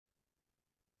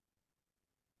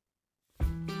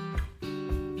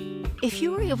If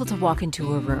you were able to walk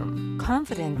into a room,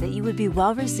 confident that you would be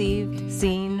well received,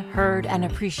 seen, heard, and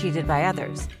appreciated by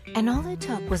others, and all it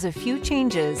took was a few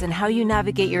changes in how you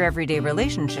navigate your everyday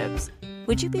relationships,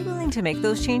 would you be willing to make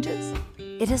those changes?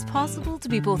 It is possible to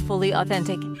be both fully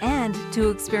authentic and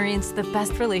to experience the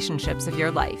best relationships of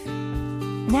your life.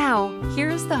 Now,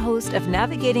 here's the host of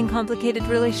Navigating Complicated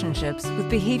Relationships with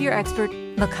behavior expert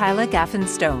Michaela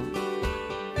Gaffin-Stone.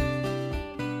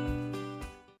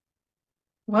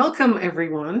 Welcome,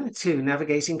 everyone, to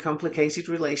Navigating Complicated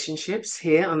Relationships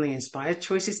here on the Inspired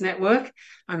Choices Network.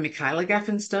 I'm Michaela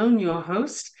Gaffin-Stone, your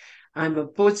host. I'm a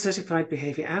board-certified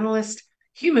behavior analyst,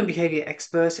 human behavior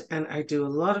expert, and I do a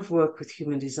lot of work with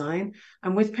human design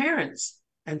and with parents.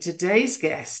 And today's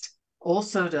guest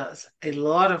also does a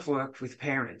lot of work with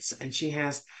parents, and she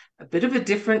has a bit of a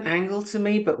different angle to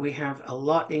me, but we have a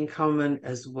lot in common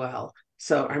as well.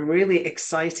 So I'm really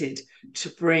excited to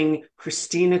bring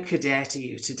Kristina Coderre to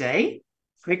you today.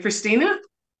 Hey, Kristina.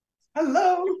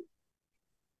 Hello.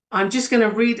 I'm just going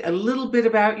to read a little bit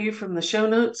about you from the show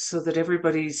notes so that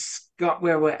everybody's got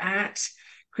where we're at.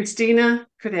 Kristina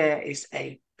Coderre is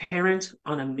a parent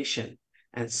on a mission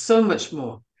and so much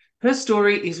more. Her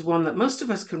story is one that most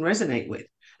of us can resonate with.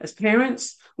 As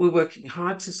parents, we're working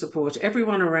hard to support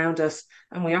everyone around us,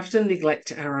 and we often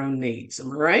neglect our own needs.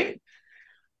 Am I right?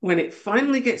 When it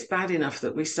finally gets bad enough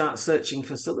that we start searching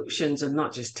for solutions and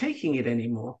not just taking it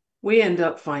anymore, we end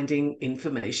up finding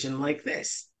information like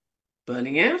this.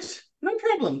 Burning out? No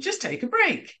problem. Just take a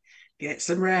break. Get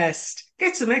some rest.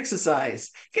 Get some exercise.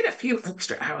 Get a few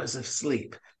extra hours of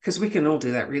sleep, because we can all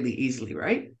do that really easily,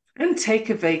 right? And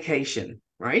take a vacation,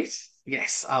 right?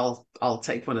 Yes, I'll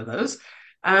take one of those.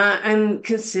 And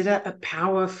consider a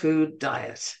power food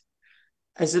diet.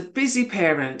 As a busy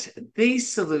parent, these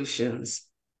solutions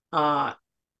are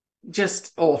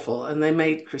just awful, and they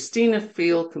made Kristina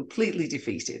feel completely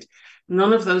defeated.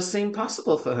 None of those seemed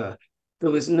possible for her. There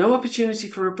was no opportunity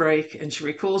for a break, and she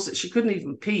recalls that she couldn't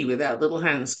even pee without little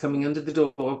hands coming under the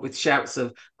door with shouts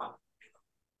of, "Oh."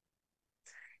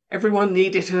 Everyone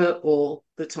needed her all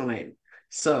the time.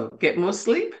 So get more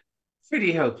sleep?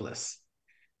 Pretty hopeless.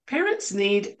 Parents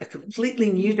need a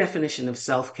completely new definition of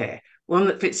self-care, one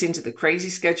that fits into the crazy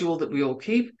schedule that we all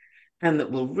keep, and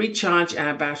that will recharge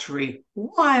our battery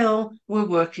while we're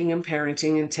working and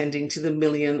parenting and tending to the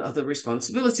million other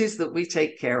responsibilities that we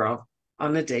take care of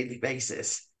on a daily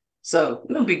basis. So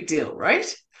no big deal,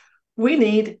 right? We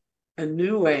need a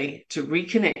new way to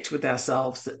reconnect with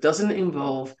ourselves that doesn't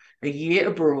involve a year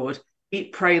abroad,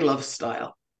 eat, pray, love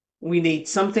style. We need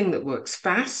something that works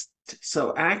fast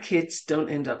so our kids don't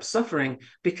end up suffering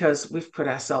because we've put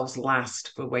ourselves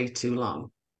last for way too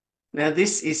long. Now,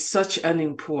 this is such an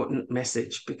important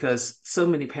message because so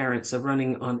many parents are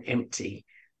running on empty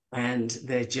and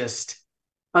they're just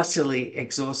utterly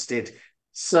exhausted.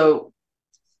 So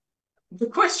the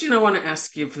question I want to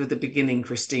ask you for the beginning,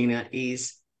 Kristina,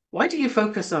 is why do you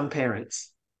focus on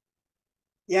parents?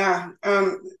 Yeah.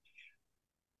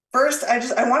 First,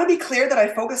 I want to be clear that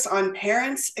I focus on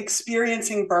parents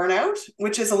experiencing burnout,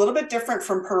 which is a little bit different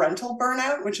from parental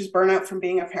burnout, which is burnout from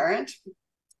being a parent.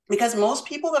 Because most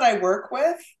people that I work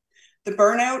with, the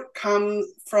burnout comes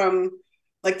from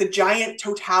like the giant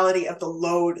totality of the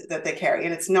load that they carry.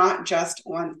 And it's not just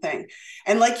one thing.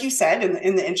 And like you said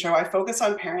in the intro, I focus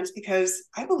on parents because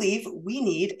I believe we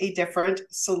need a different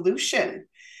solution.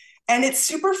 And it's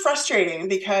super frustrating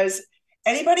because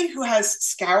anybody who has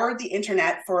scoured the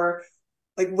internet for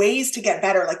like ways to get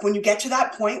better, like when you get to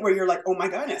that point where you're like, oh my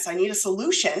goodness, I need a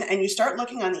solution, and you start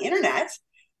looking on the internet,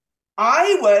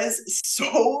 I was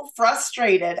so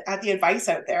frustrated at the advice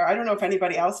out there. I don't know if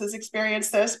anybody else has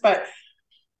experienced this, but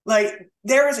like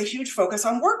there is a huge focus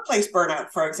on workplace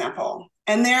burnout, for example.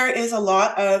 And there is a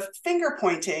lot of finger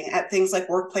pointing at things like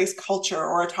workplace culture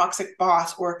or a toxic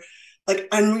boss or like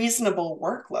unreasonable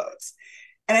workloads.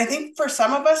 And I think for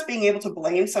some of us, being able to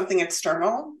blame something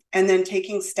external and then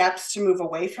taking steps to move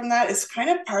away from that is kind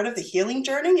of part of the healing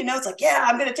journey. You know, it's like, yeah,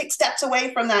 I'm going to take steps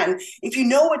away from that. And if you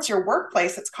know it's your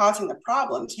workplace that's causing the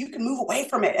problems, you can move away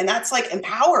from it. And that's like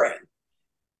empowering.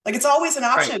 Like it's always an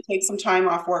option to take some time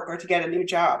off work or to get a new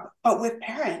job. But with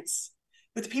parents,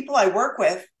 with the people I work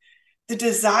with, the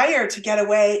desire to get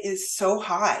away is so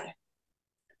high.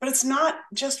 But it's not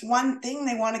just one thing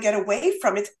they want to get away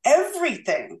from. It's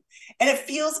everything. And it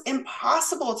feels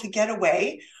impossible to get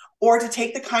away or to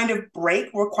take the kind of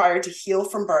break required to heal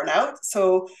from burnout.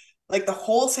 So like the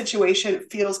whole situation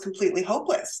feels completely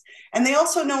hopeless. And they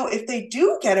also know if they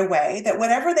do get away, that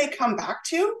whatever they come back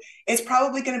to is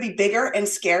probably going to be bigger and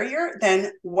scarier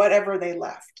than whatever they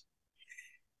left.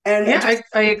 And yeah,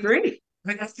 I agree.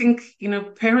 I think, you know,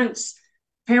 parents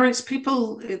parents,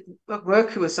 people at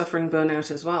work who are suffering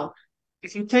burnout as well,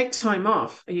 if you take time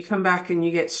off and you come back and you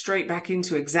get straight back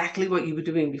into exactly what you were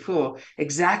doing before,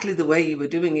 exactly the way you were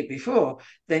doing it before,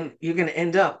 then you're going to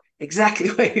end up exactly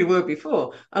where you were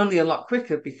before, only a lot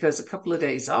quicker, because a couple of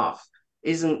days off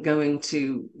isn't going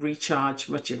to recharge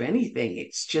much of anything.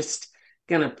 It's just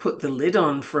going to put the lid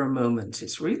on for a moment.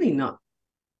 It's really not,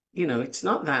 it's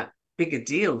not that big a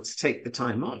deal to take the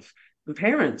time off. And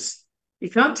parents, you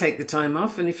can't take the time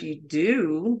off. And if you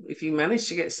do, if you manage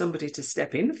to get somebody to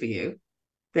step in for you,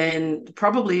 then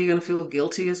probably you're going to feel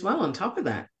guilty as well on top of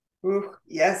that. Ooh,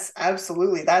 yes,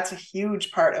 absolutely. That's a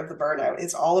huge part of the burnout,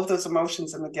 is all of those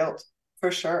emotions and the guilt, for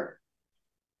sure.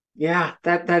 Yeah,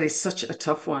 that is such a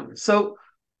tough one. So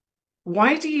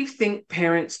why do you think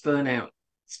parents burn out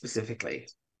specifically?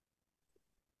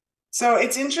 So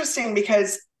it's interesting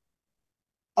because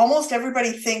almost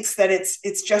everybody thinks that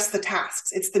it's just the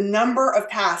tasks. It's the number of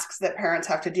tasks that parents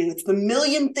have to do. It's the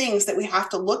million things that we have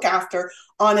to look after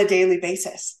on a daily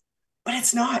basis. But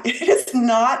it's not. It is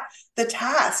not the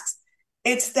tasks.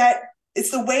 It's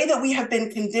the way that we have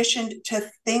been conditioned to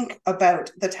think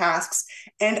about the tasks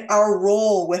and our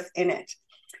role within it.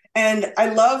 And I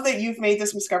love that you've made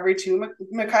this discovery too,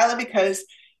 Michaela, because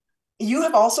you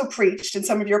have also preached in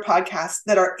some of your podcasts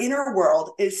that our inner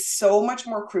world is so much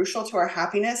more crucial to our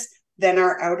happiness than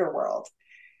our outer world.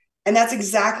 And that's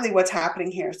exactly what's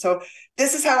happening here. So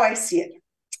this is how I see it.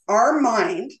 Our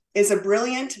mind is a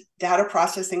brilliant data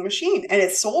processing machine, and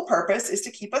its sole purpose is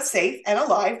to keep us safe and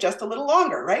alive just a little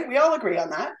longer, right? We all agree on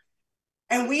that.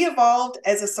 And we evolved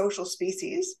as a social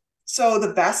species. So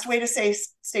the best way to stay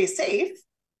safe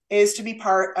is to be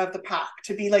part of the pack,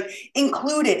 to be like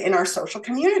included in our social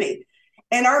community.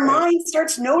 And our mind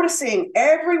starts noticing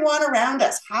everyone around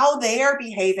us, how they are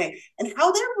behaving and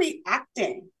how they're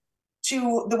reacting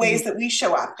to the ways that we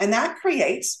show up. And that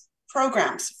creates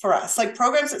programs for us, like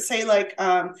programs that say like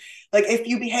if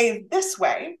you behave this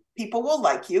way, people will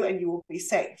like you and you will be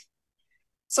safe.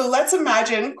 So let's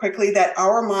imagine quickly that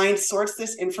our mind sorts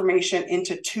this information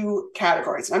into two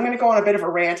categories. I'm going to go on a bit of a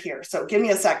rant here, so give me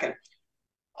a second.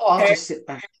 Oh, I'll just sit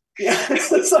back. Yeah,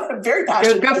 so I'm very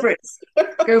passionate. Go for it.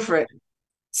 Go for it.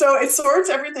 So it sorts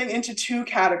everything into two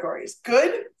categories,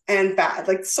 good and bad,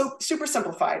 like so super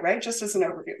simplified, right? Just as an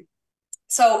overview.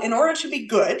 So in order to be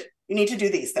good, you need to do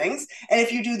these things. And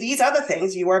if you do these other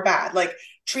things, you are bad. Like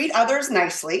treat others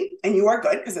nicely and you are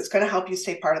good because it's going to help you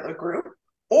stay part of the group,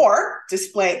 or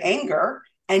display anger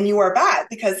and you are bad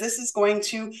because this is going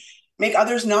to make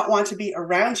others not want to be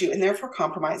around you and therefore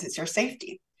compromises your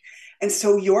safety. And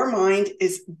so your mind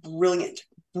is brilliant.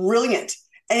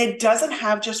 And it doesn't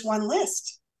have just one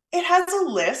list. It has a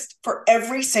list for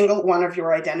every single one of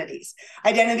your identities.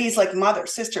 Identities like mother,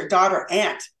 sister, daughter,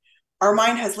 aunt. Our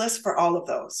mind has lists for all of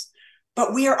those.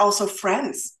 But we are also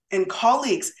friends and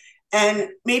colleagues, and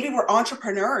maybe we're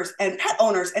entrepreneurs and pet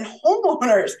owners and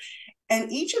homeowners.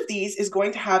 And each of these is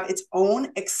going to have its own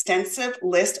extensive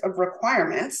list of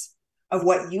requirements of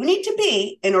what you need to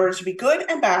be in order to be good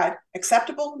and bad,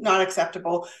 acceptable, not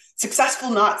acceptable, successful,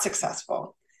 not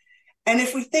successful. And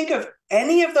if we think of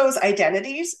any of those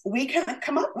identities, we can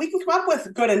come up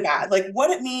with good and bad, like what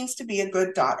it means to be a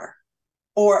good daughter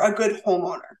or a good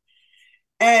homeowner.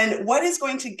 And what is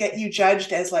going to get you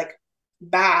judged as like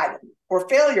bad or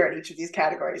failure in each of these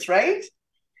categories, right?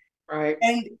 Right.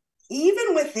 And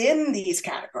even within these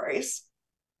categories,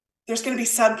 there's going to be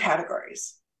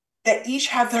subcategories that each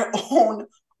have their own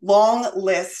long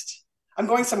list. I'm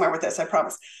going somewhere with this, I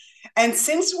promise. And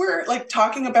since we're like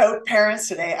talking about parents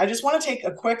today, I just want to take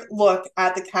a quick look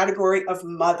at the category of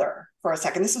mother for a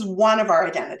second. This is one of our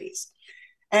identities.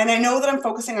 And I know that I'm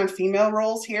focusing on female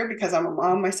roles here because I'm a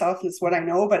mom myself, and it's what I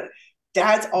know, but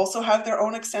dads also have their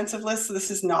own extensive list. So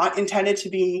this is not intended to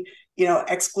be,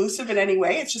 exclusive in any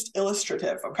way. It's just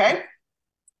illustrative. Okay.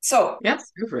 So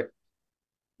yes, go for it.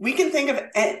 We can think of,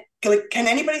 can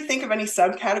anybody think of any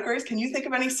subcategories? Can you think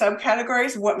of any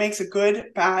subcategories of what makes a good,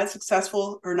 bad,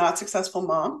 successful, or not successful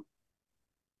mom?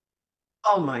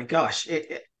 Oh my gosh.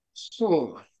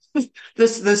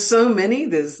 There's so many.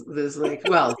 There's like,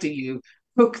 well, do you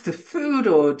cook the food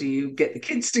or do you get the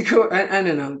kids to go? I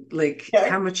don't know, like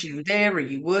how much are you there? Are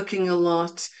you working a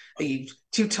lot? Are you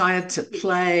too tired to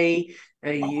play?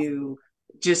 Are you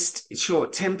just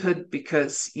short-tempered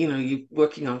because you're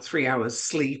working on 3 hours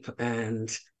sleep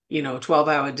and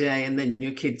 12-hour day, and then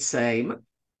your kids say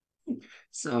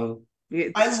so.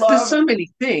 There's so many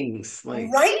things,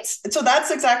 right? So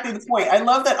that's exactly the point. I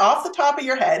love that off the top of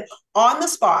your head, on the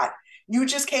spot, you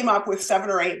just came up with 7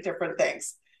 or 8 different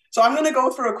things. So I'm going to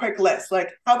go through a quick list.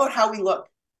 Like, how about how we look?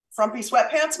 Frumpy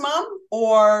sweatpants mom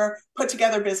or put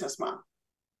together business mom?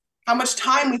 how much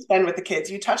time we spend with the kids.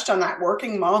 You touched on that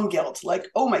working mom guilt. Like,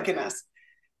 oh my goodness,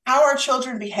 how our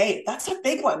children behave. That's a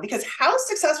big one, because how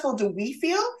successful do we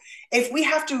feel if we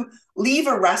have to leave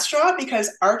a restaurant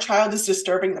because our child is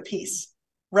disturbing the peace,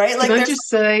 right? Like, can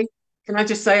I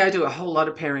just say I do a whole lot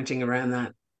of parenting around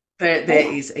that.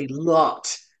 There is a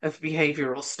lot of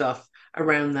behavioral stuff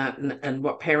around that, and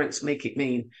what parents make it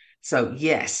mean. So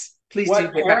yes, please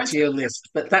do get back to your list.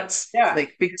 But that's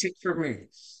like big tip for me.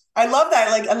 I love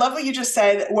that. Like, I love what you just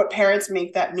said, what parents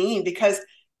make that mean, because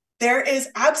there is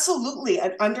absolutely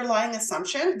an underlying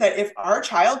assumption that if our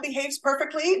child behaves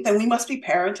perfectly, then we must be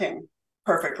parenting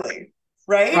perfectly,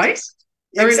 right? Right.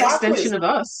 They're an extension of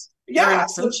us. Yeah. They're an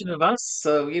extension of us.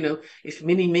 So, if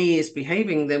mini me is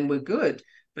behaving, then we're good.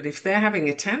 But if they're having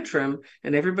a tantrum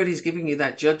and everybody's giving you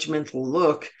that judgmental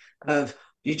look of,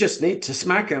 you just need to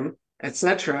smack them,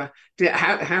 etc.,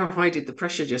 how high did the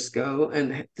pressure just go,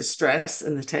 and the stress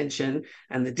and the tension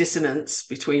and the dissonance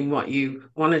between what you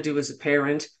want to do as a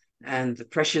parent and the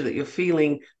pressure that you're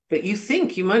feeling, but you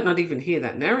think you might not even hear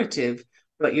that narrative,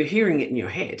 but you're hearing it in your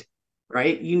head,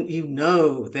 right? You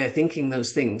know they're thinking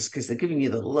those things because they're giving you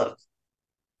the look.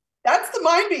 That's the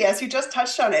mind BS. You just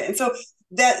touched on it. And so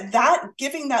that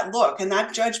giving that look and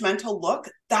that judgmental look,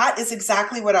 that is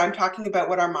exactly what I'm talking about,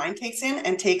 what our mind takes in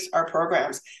and takes our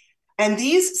programs. And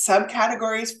these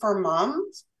subcategories for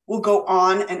moms will go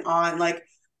on and on. Like,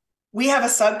 we have a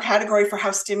subcategory for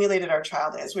how stimulated our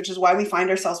child is, which is why we find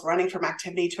ourselves running from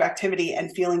activity to activity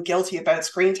and feeling guilty about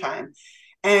screen time.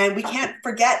 And we can't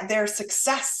forget their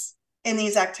success in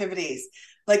these activities.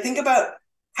 Like, think about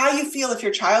how you feel if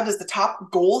your child is the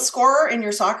top goal scorer in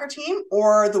your soccer team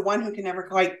or the one who can never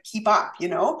quite keep up,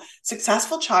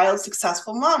 Successful child,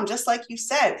 successful mom, just like you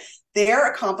said,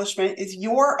 their accomplishment is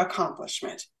your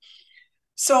accomplishment.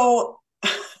 So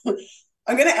I'm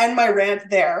going to end my rant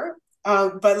there.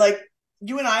 But like,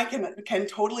 you and I can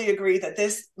totally agree that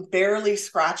this barely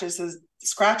scratches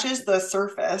the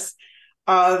surface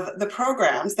of the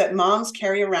programs that moms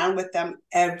carry around with them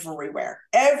everywhere.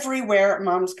 Everywhere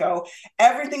moms go,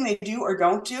 everything they do or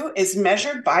don't do is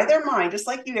measured by their mind, just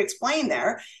like you explained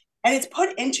there. And it's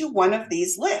put into one of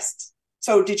these lists.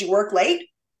 So did you work late?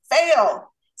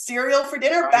 Fail. Cereal for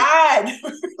dinner? Bad.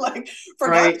 Like,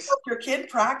 forgot to help your kid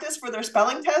practice for their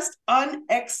spelling test?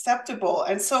 Unacceptable.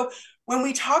 And so when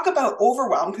we talk about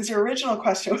overwhelm, because your original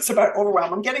question was about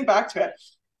overwhelm, I'm getting back to it.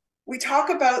 We talk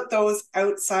about those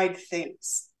outside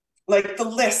things, like the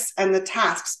lists and the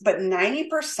tasks, but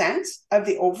 90% of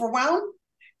the overwhelm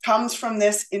comes from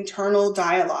this internal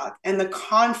dialogue and the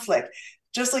conflict,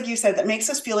 just like you said, that makes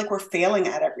us feel like we're failing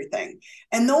at everything.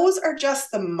 And those are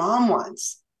just the mom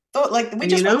ones. So, like, we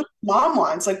just want mom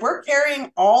ones. Like, we're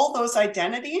carrying all those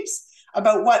identities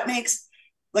about what makes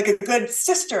like a good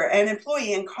sister and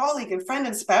employee and colleague and friend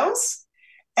and spouse.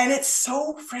 And it's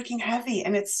so freaking heavy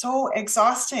and it's so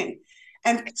exhausting.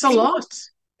 And it's a lot.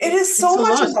 It is so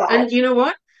much of that. And you know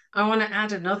what? I want to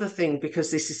add another thing,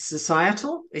 because this is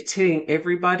societal. It's hitting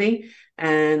everybody.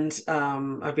 And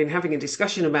I've been having a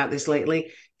discussion about this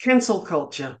lately. Cancel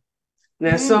culture.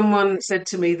 Now, someone said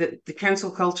to me that the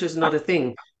cancel culture is not a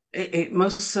thing. It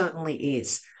most certainly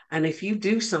is. And if you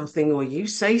do something or you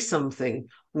say something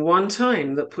one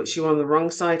time that puts you on the wrong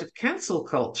side of cancel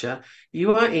culture,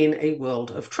 you are in a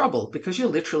world of trouble, because you're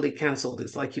literally cancelled.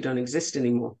 It's like you don't exist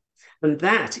anymore. And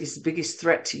that is the biggest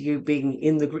threat to you being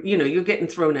in the group. You're getting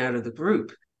thrown out of the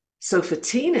group. So for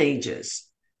teenagers,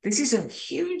 this is a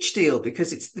huge deal,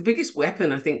 because it's the biggest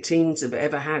weapon I think teens have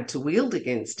ever had to wield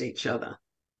against each other.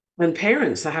 And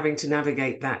parents are having to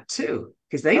navigate that too,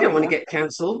 because they don't want to get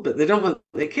cancelled, but they don't want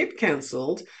their kid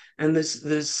cancelled. And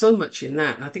there's so much in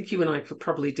that. And I think you and I could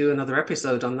probably do another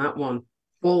episode on that one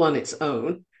all on its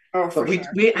own. But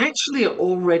we actually are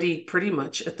already pretty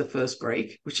much at the first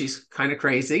break, which is kind of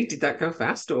crazy. Did that go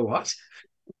fast or what?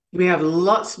 We have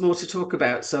lots more to talk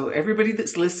about. So everybody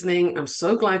that's listening, I'm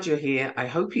so glad you're here. I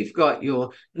hope you've got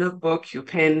your notebook, your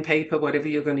pen, paper, whatever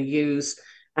you're going to use,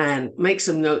 and make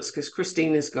some notes, because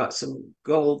Kristina's got some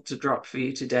gold to drop for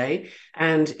you today.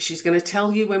 And she's going to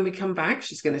tell you when we come back,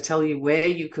 she's going to tell you where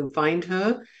you can find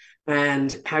her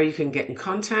and how you can get in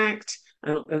contact,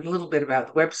 and a little bit about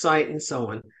the website and so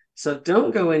on. So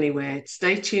don't go anywhere.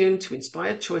 Stay tuned to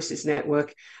Inspired Choices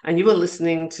Network. And you are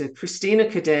listening to Kristina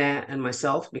Coderre and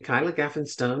myself, Michaela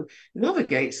Gaffinstone,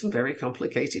 navigate some very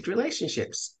complicated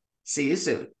relationships. See you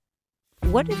soon.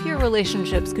 What if your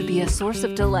relationships could be a source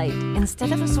of delight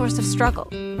instead of a source of struggle?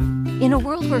 In a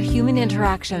world where human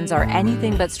interactions are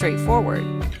anything but straightforward,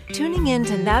 tuning in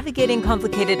to Navigating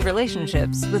Complicated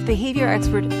Relationships with behavior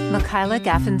expert Michaela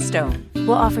Gaffinstone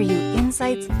will offer you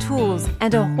insights, tools,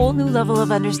 and a whole new level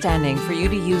of understanding for you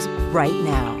to use right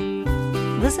now.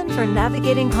 Listen for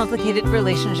Navigating Complicated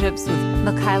Relationships with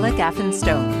Michaela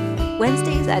Gaffin-Stone.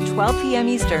 Wednesdays at 12 p.m.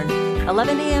 Eastern,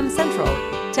 11 a.m. Central,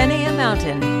 10 a.m.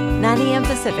 Mountain, 9 a.m.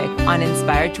 Pacific on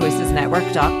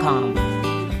InspiredChoicesNetwork.com.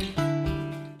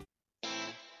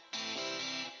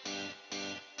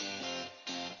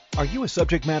 Are you a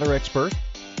subject matter expert?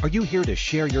 Are you here to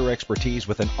share your expertise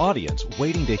with an audience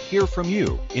waiting to hear from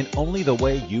you in only the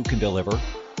way you can deliver?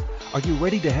 Are you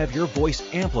ready to have your voice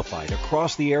amplified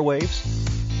across the airwaves?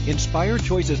 Inspired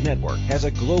Choices Network has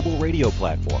a global radio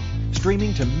platform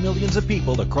streaming to millions of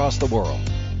people across the world.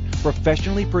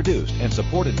 Professionally produced and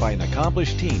supported by an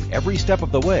accomplished team every step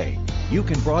of the way, you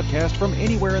can broadcast from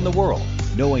anywhere in the world,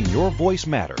 knowing your voice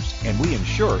matters, and we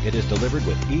ensure it is delivered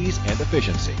with ease and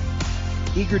efficiency.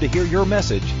 Eager to hear your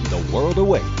message, the world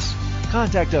awaits.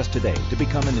 Contact us today to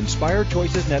become an Inspired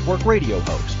Choices Network radio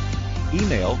host.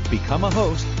 Email become a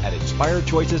host at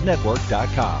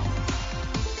inspiredchoicesnetwork.com.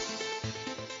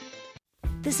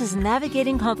 This is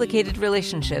Navigating Complicated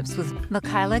Relationships with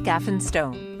Michaela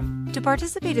Gaffin-Stone. To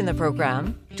participate in the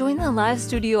program, join the live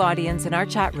studio audience in our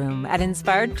chat room at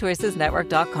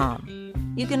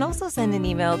inspiredchoicesnetwork.com. You can also send an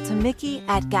email to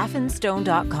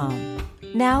mickey@gaffinstone.com.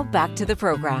 Now back to the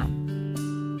program.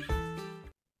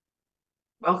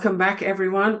 Welcome back,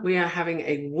 everyone. We are having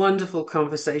a wonderful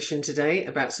conversation today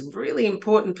about some really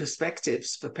important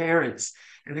perspectives for parents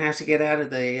and how to get out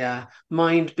of the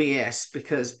mind BS,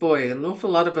 because, boy, an awful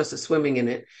lot of us are swimming in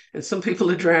it and some people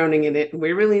are drowning in it, and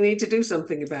we really need to do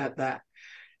something about that.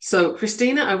 So,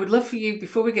 Kristina, I would love for you,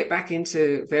 before we get back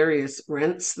into various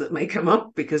rants that may come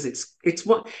up, because it's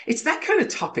that kind of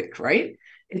topic, right?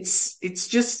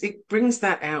 It brings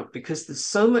that out because there's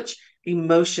so much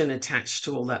emotion attached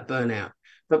to all that burnout.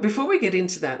 But before we get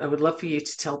into that, I would love for you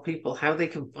to tell people how they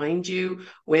can find you,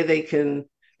 where they can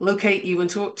locate you and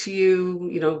talk to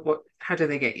you. How do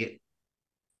they get you?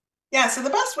 Yeah, so the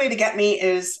best way to get me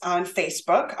is on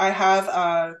Facebook. I have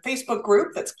a Facebook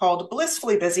group that's called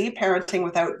Blissfully Busy, Parenting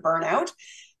Without Burnout.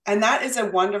 And that is a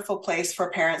wonderful place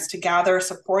for parents to gather,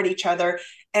 support each other.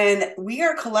 And we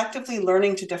are collectively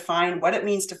learning to define what it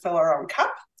means to fill our own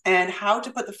cup and how to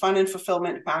put the fun and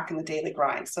fulfillment back in the daily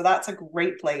grind. So that's a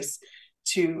great place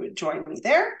to join me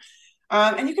there.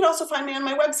 And you can also find me on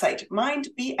my website,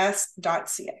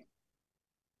 mindbs.ca.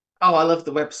 Oh, I love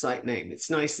the website name. It's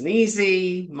nice and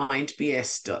easy,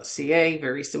 mindbs.ca,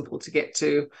 very simple to get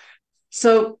to.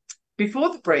 So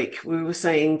before the break, we were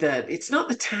saying that it's not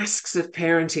the tasks of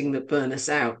parenting that burn us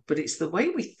out, but it's the way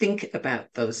we think about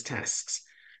those tasks.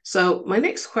 So my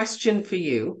next question for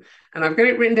you, and I've got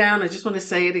it written down, I just want to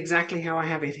say it exactly how I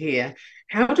have it here.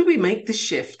 How do we make the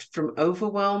shift from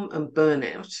overwhelm and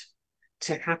burnout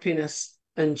to happiness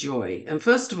and joy? And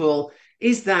first of all,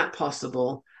 is that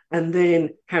possible? And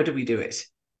then how do we do it?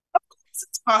 Of course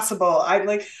it's possible. I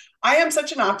am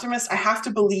such an optimist. I have to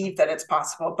believe that it's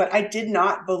possible, but I did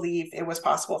not believe it was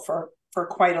possible for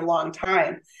quite a long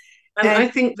time. And I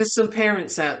think there's some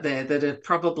parents out there that are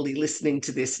probably listening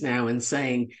to this now and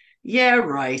saying, yeah,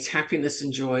 right, happiness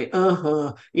and joy,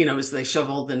 as they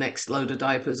shovel the next load of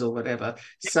diapers or whatever.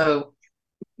 So,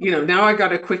 now I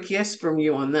got a quick yes from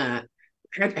you on that.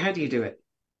 How do you do it?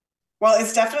 Well,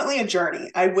 it's definitely a journey.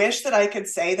 I wish that I could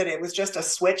say that it was just a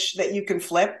switch that you can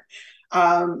flip.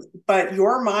 But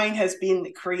your mind has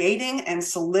been creating and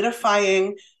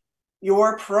solidifying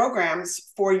your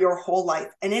programs for your whole life.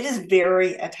 And it is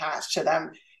very attached to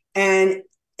them. And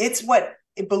it's what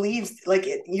it believes,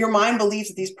 your mind believes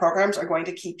that these programs are going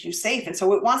to keep you safe. And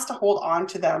so it wants to hold on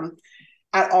to them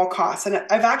at all costs. And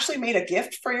I've actually made a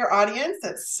gift for your audience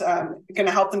that's going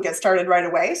to help them get started right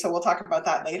away. So we'll talk about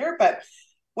that later. But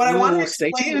what I want to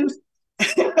explain,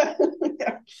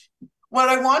 yeah. What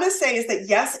I want to say is that,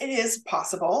 yes, it is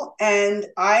possible. And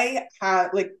I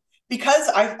have because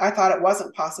I thought it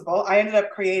wasn't possible, I ended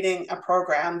up creating a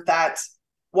program that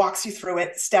walks you through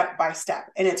it step by step.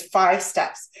 And it's 5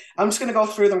 steps. I'm just going to go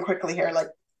through them quickly here.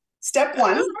 Step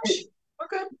 1. No rush.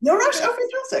 Okay. No rush. Oh,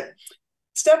 fantastic.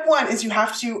 Step 1 is you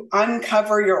have to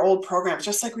uncover your old programs,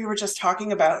 just like we were just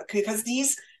talking about, because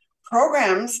these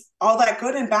programs, all that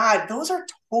good and bad, those are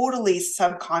totally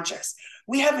subconscious.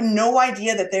 We have no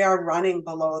idea that they are running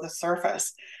below the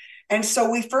surface. And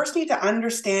so we first need to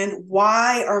understand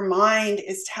why our mind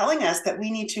is telling us that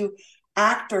we need to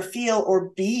act or feel or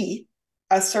be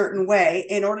a certain way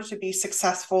in order to be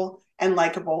successful and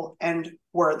likable and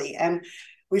worthy. And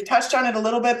we've touched on it a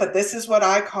little bit, but this is what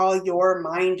I call your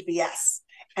mind BS.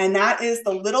 And that is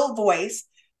the little voice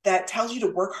that tells you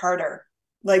to work harder,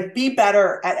 be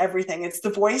better at everything. It's the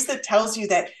voice that tells you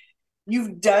that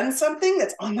you've done something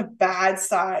that's on the bad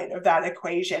side of that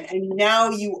equation. And now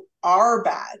you are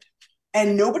bad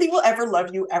and nobody will ever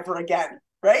love you ever again.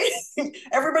 right?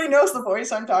 Everybody knows the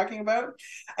voice I'm talking about.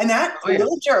 And that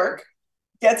little jerk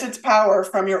gets its power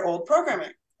from your old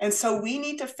programming. And so we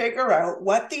need to figure out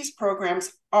what these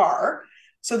programs are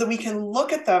so that we can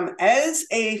look at them as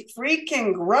a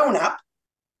freaking grown-up,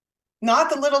 not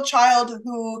the little child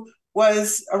who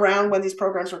was around when these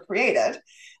programs were created,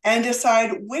 and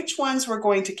decide which ones we're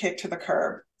going to kick to the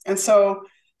curb. And so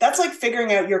that's like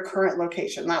figuring out your current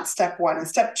location. That's step one. And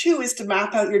step two is to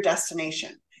map out your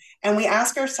destination. And we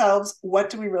ask ourselves,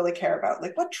 what do we really care about?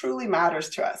 Like, what truly matters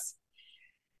to us?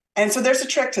 And so there's a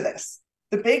trick to this.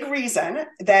 The big reason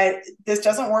that this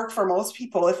doesn't work for most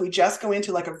people, if we just go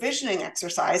into like a visioning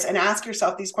exercise and ask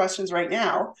yourself these questions right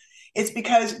now, it's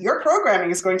because your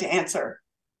programming is going to answer.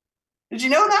 Did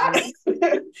you know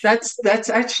that? That's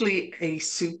actually a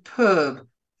superb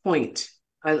point.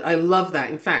 I love that.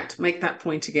 In fact, make that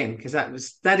point again, because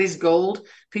that is gold.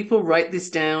 People write this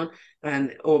down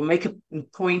or make a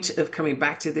point of coming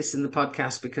back to this in the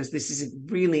podcast, because this is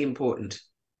really important.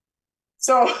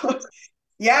 So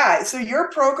yeah, so your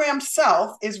programmed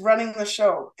self is running the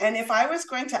show. And if I was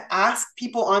going to ask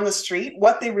people on the street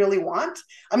what they really want,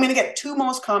 I'm going to get two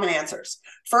most common answers.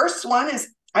 First one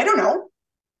is, I don't know.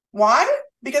 Why?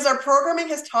 Because our programming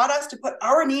has taught us to put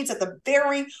our needs at the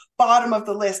very bottom of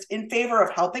the list in favor of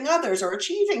helping others or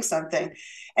achieving something,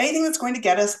 anything that's going to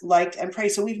get us liked and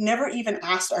praised. So we've never even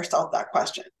asked ourselves that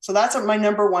question. So that's my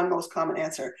number one most common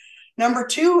answer. Number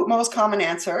two most common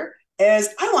answer is,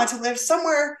 I want to live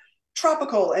somewhere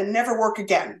tropical and never work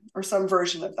again, or some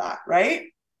version of that, right?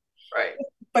 Right.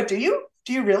 But do you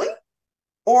really?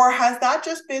 Or has that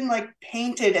just been like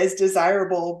painted as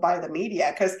desirable by the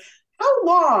media? Because how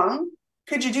long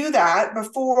could you do that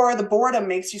before the boredom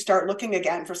makes you start looking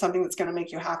again for something that's going to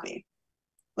make you happy?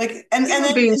 Like, and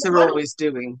then beings are always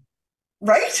doing,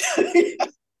 right?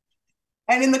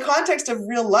 And in the context of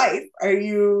real life, are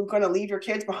you going to leave your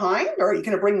kids behind, or are you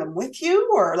going to bring them with you?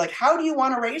 Or like, how do you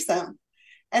want to raise them?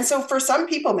 And so for some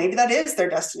people, maybe that is their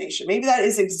destination. Maybe that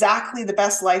is exactly the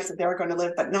best life that they're going to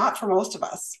live, but not for most of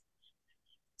us.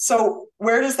 So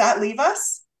where does that leave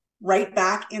us? Right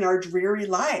back in our dreary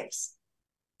lives.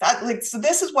 So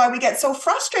this is why we get so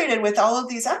frustrated with all of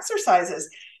these exercises.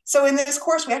 So in this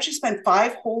course, we actually spent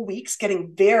 5 whole weeks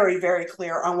getting very, very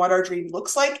clear on what our dream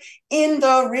looks like in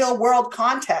the real world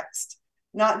context,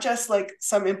 not just like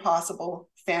some impossible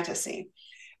fantasy.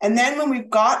 And then when we've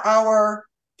got our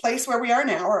place where we are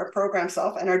now, our program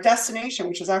self, and our destination,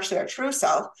 which is actually our true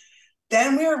self,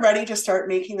 then we are ready to start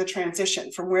making the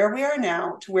transition from where we are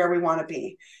now to where we want to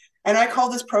be. And I call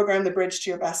this program the Bridge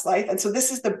to Your Best Life. And so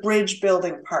this is the bridge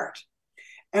building part.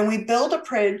 And we build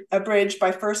a bridge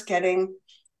by first getting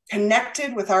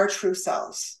connected with our true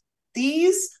selves.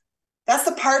 That's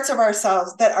the parts of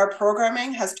ourselves that our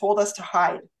programming has told us to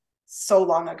hide so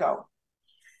long ago.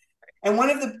 And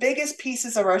one of the biggest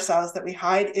pieces of ourselves that we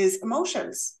hide is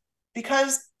emotions,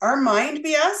 because our mind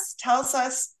BS tells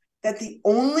us that the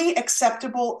only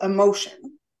acceptable emotion,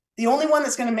 the only one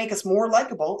that's going to make us more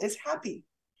likable, is happy.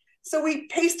 So we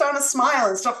paste on a smile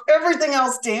and stuff everything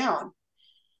else down.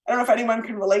 I don't know if anyone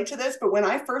can relate to this, but when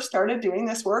I first started doing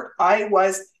this work, I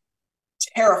was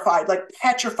terrified, like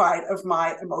petrified of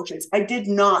my emotions. I did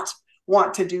not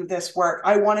want to do this work.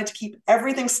 I wanted to keep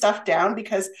everything stuffed down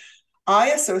because I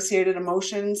associated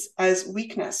emotions as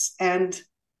weakness and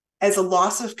as a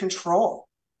loss of control.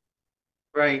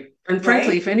 Right. And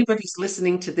frankly, if anybody's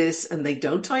listening to this and they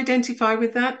don't identify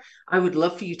with that, I would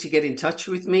love for you to get in touch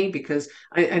with me, because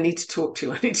I need to talk to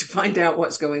you. I need to find out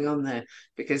what's going on there,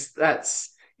 because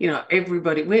that's,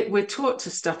 everybody, we're taught to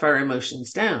stuff our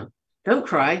emotions down. Don't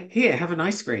cry. Here, have an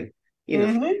ice cream.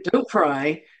 Don't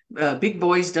cry. Big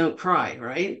boys don't cry,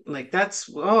 right? Like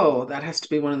that has to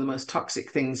be one of the most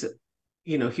toxic things that,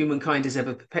 humankind has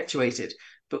ever perpetuated.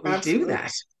 But we do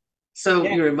that. So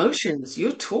your emotions,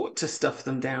 you're taught to stuff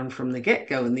them down from the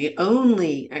get-go. And the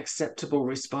only acceptable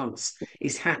response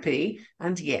is happy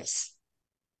and yes,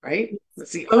 right?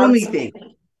 That's the only thing.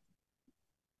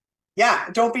 Yeah,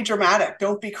 don't be dramatic.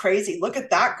 Don't be crazy. Look at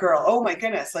that girl. Oh my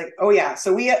goodness. Like, oh yeah.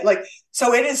 So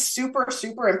it is super,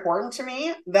 super important to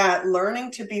me that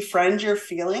learning to befriend your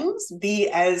feelings be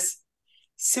as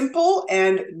simple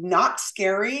and not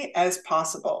scary as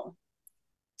possible.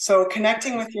 So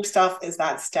connecting with yourself is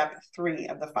that step 3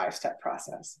 of the 5-step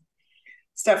process.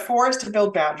 Step 4 is to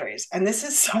build boundaries. And this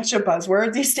is such a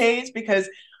buzzword these days, because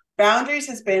boundaries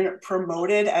has been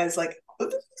promoted as like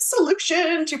the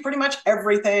solution to pretty much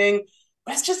everything.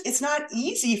 But it's not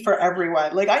easy for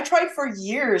everyone. Like, I tried for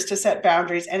years to set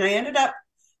boundaries, and I ended up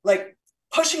like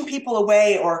pushing people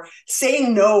away or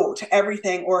saying no to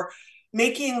everything, or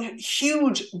making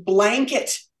huge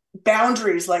blanket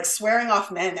boundaries, like swearing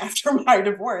off men after my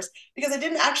divorce, because I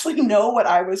didn't actually know what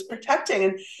I was protecting.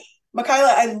 And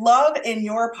Michaela, I love in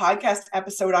your podcast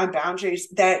episode on boundaries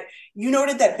that you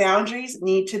noted that boundaries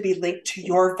need to be linked to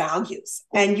your values.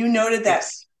 And you noted that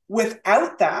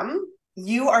without them,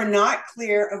 you are not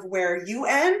clear of where you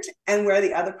end and where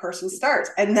the other person starts.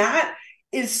 And that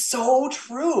is so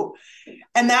true.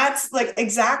 And that's like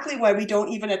exactly why we don't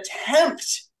even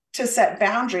attempt to set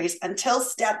boundaries until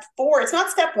step 4. It's not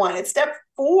step 1, it's step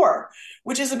 4,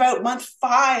 which is about month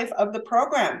 5 of the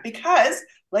program. Because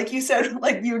like you said,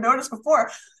 like you noticed before,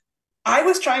 I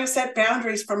was trying to set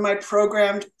boundaries from my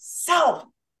programmed self.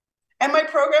 And my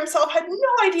programmed self had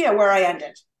no idea where I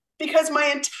ended, because my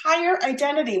entire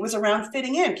identity was around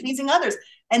fitting in, pleasing others,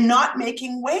 and not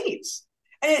making waves.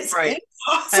 And it's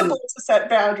impossible to set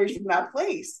boundaries from that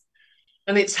place.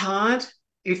 And it's hard,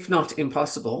 if not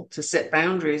impossible, to set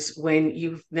boundaries when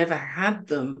you've never had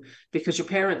them, because your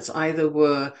parents either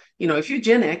were, if you're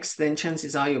Gen X, then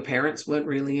chances are your parents weren't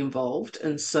really involved.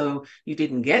 And so you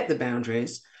didn't get the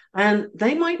boundaries. And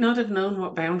they might not have known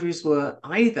what boundaries were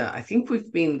either. I think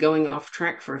we've been going off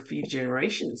track for a few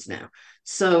generations now.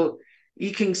 So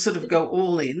you can sort of go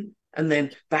all in and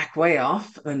then back way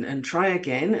off and try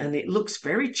again. And it looks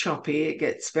very choppy. It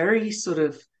gets very sort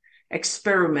of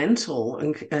experimental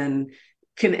and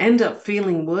can end up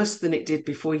feeling worse than it did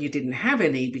before you didn't have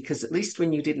any, because at least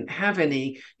when you didn't have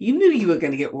any, you knew you were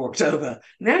going to get walked over.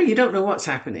 Now you don't know what's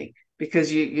happening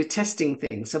because you're testing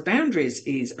things. So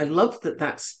boundaries I love that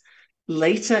that's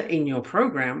later in your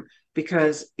program,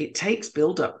 because it takes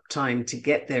build-up time to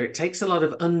get there. It takes a lot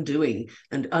of undoing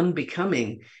and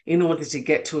unbecoming in order to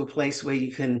get to a place where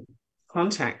you can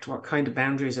contact what kind of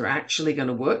boundaries are actually going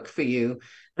to work for you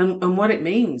and what it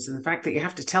means, and the fact that you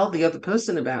have to tell the other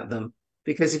person about them.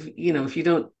 Because if you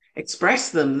don't express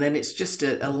them, then it's just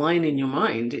a line in your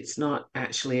mind. It's not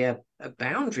actually a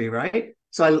boundary, right?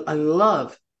 So I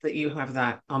love that you have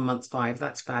that on month 5.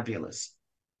 That's fabulous.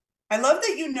 I love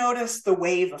that you notice the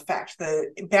wave effect,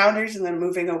 the boundaries and then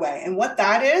moving away. And what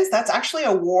that is, that's actually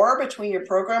a war between your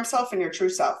program self and your true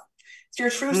self. It's your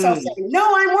true self saying,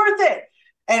 no, I'm worth it.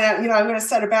 And, I'm going to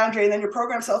set a boundary. And then your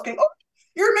program self going, oh,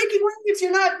 you're making waves.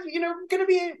 You're not, going to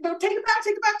be, take it back,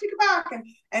 take it back, take it back.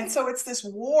 And so it's this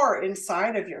war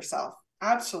inside of yourself.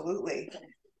 Absolutely.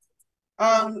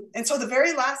 And so the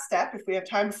very last step, if we have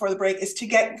time before the break, is to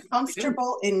get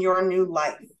comfortable in your new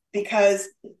life, because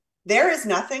there is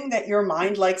nothing that your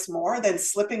mind likes more than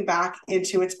slipping back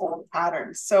into its old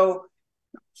patterns. So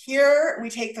here we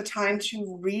take the time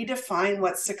to redefine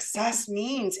what success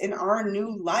means in our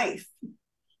new life.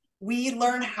 We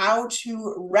learn how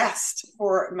to rest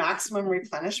for maximum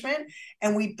replenishment,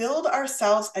 and we build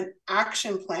ourselves an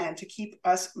action plan to keep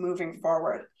us moving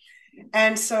forward.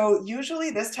 And so usually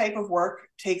this type of work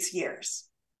takes years,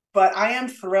 but I am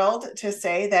thrilled to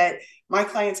say that my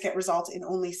clients get results in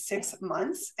only 6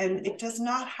 months, and it does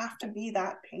not have to be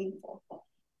that painful.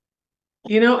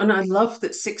 And I love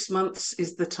that 6 months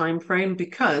is the time frame,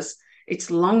 because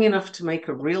it's long enough to make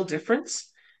a real difference,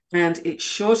 and it's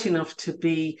short enough to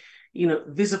be,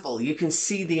 visible. You can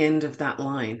see the end of that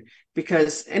line,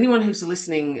 because anyone who's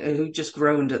listening who just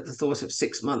groaned at the thought of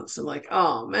 6 months and like,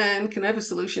 oh man, can I have a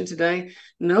solution today?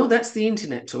 No, that's the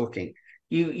internet talking.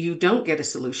 You don't get a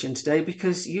solution today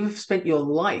because you've spent your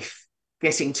life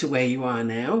getting to where you are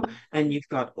now, and you've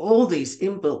got all these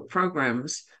inbuilt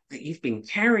programs that you've been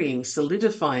carrying,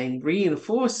 solidifying,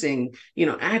 reinforcing,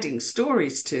 adding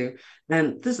stories to,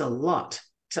 and there's a lot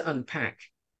to unpack.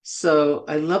 So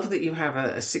I love that you have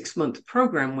a 6-month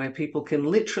program where people can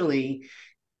literally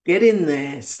get in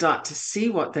there, start to see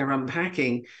what they're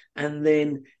unpacking, and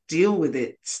then deal with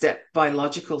it step by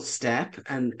logical step.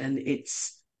 And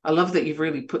I love that you've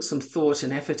really put some thought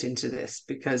and effort into this,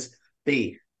 because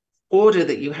the order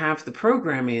that you have the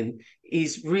program in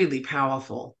is really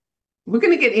powerful. We're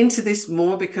going to get into this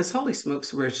more because holy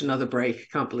smokes, we're at another break.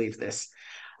 Can't believe this.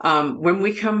 When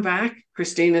we come back,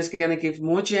 Kristina's going to give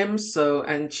more gems.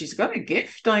 And she's got a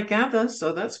gift, I gather.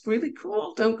 So that's really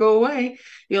cool. Don't go away.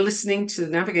 You're listening to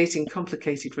Navigating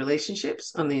Complicated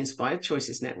Relationships on the Inspired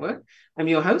Choices Network. I'm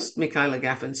your host, Michaela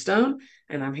Gaffin-Stone,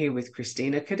 and I'm here with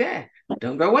Kristina Coderre.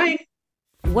 Don't go away.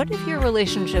 What if your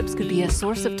relationships could be a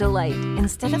source of delight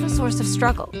instead of a source of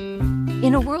struggle?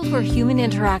 In a world where human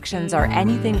interactions are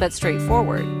anything but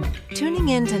straightforward, tuning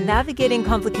in to Navigating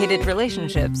Complicated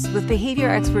Relationships with behavior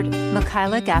expert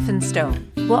Michaela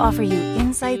Gaffin-Stone will offer you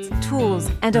insights,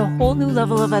 tools, and a whole new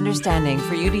level of understanding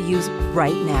for you to use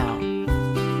right now.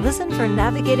 Listen for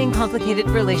Navigating Complicated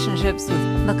Relationships with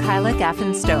Michaela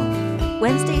Gaffin-Stone,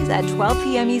 Wednesdays at 12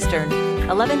 p.m. Eastern,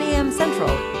 11 a.m.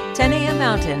 Central, 10 10 a.m.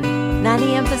 Mountain, 9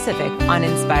 a.m. Pacific on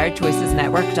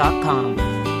InspiredChoicesNetwork.com.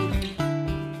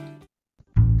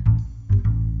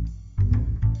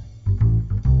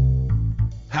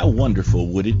 How wonderful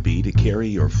would it be to carry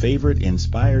your favorite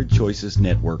Inspired Choices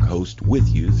Network host with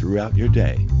you throughout your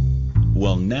day?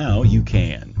 Well, now you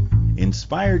can.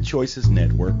 Inspired Choices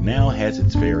Network now has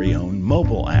its very own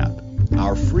mobile app.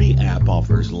 Our free app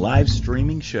offers live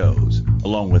streaming shows,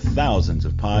 along with thousands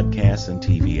of podcasts and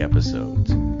TV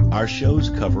episodes. Our shows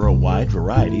cover a wide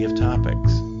variety of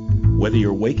topics. Whether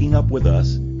you're waking up with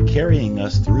us, carrying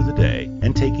us through the day,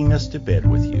 and taking us to bed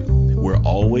with you, we're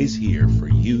always here for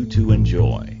you to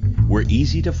enjoy. We're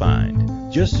easy to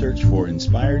find. Just search for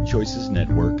Inspired Choices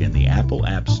Network in the Apple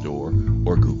App Store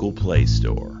or Google Play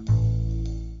Store.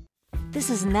 This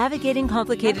is Navigating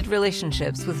Complicated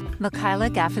Relationships with Michaela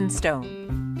Gaffin-Stone.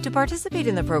 To participate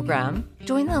in the program,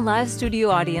 join the live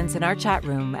studio audience in our chat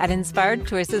room at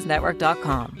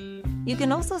InspiredChoicesNetwork.com. You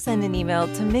can also send an email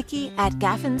to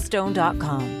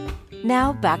Mickey@gaffinstone.com.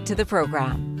 Now back to the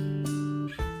program.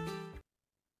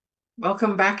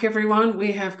 Welcome back, everyone.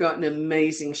 We have got an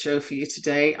amazing show for you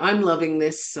today. I'm loving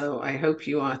this, so I hope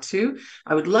you are too.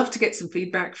 I would love to get some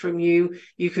feedback from you.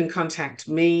 You can contact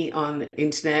me on the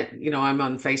internet. You know, I'm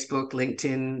on Facebook,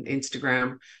 LinkedIn,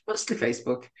 Instagram, mostly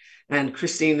Facebook. And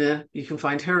Kristina, you can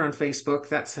find her on Facebook.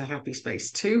 That's a happy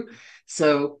space too.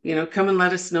 So, you know, come and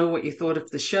let us know what you thought of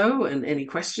the show and any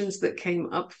questions that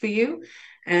came up for you.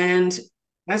 And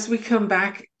as we come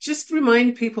back, just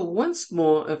remind people once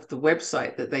more of the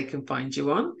website that they can find you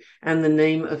on and the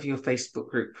name of your Facebook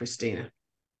group, Kristina.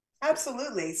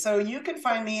 Absolutely. So you can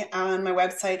find me on my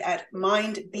website at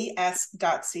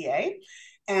mindbs.ca.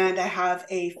 And I have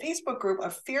a Facebook group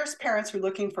of fierce parents who are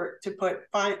looking to put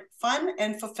fun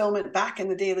and fulfillment back in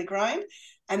the daily grind.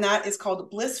 And that is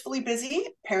called Blissfully Busy,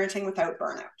 Parenting Without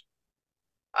Burnout.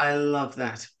 I love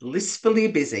that. Blissfully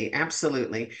busy.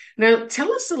 Absolutely. Now,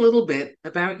 tell us a little bit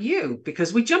about you,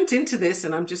 because we jumped into this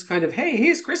and I'm just kind of, hey,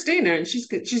 here's Kristina and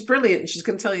she's brilliant and she's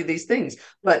going to tell you these things.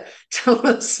 But tell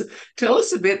us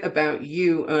a bit about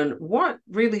you and what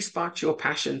really sparked your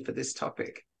passion for this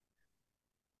topic.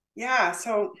 Yeah.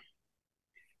 So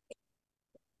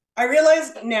I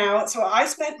realize now, so I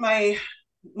spent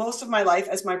most of my life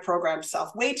as my programmed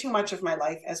self, way too much of my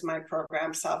life as my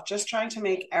programmed self, just trying to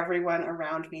make everyone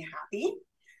around me happy.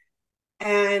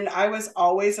 And I was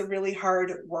always a really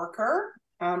hard worker.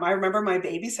 I remember my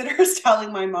babysitters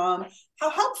telling my mom how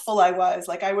helpful I was.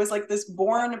 Like I was like this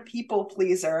born people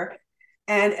pleaser.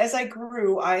 And as I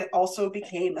grew, I also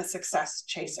became a success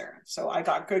chaser. So I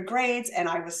got good grades and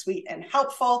I was sweet and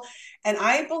helpful. And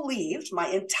I believed my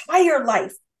entire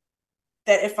life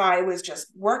that if I was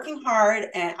just working hard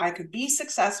and I could be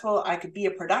successful, I could be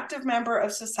a productive member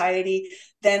of society,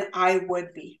 then I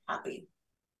would be happy.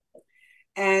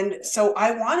 And so I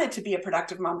wanted to be a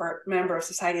productive member of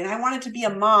society. And I wanted to be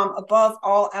a mom above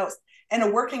all else and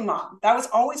a working mom. That was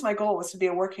always my goal, was to be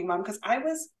a working mom, because I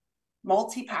was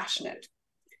multi-passionate.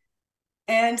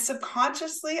 And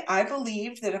subconsciously, I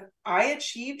believed that if I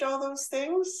achieved all those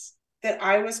things, that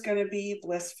I was going to be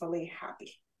blissfully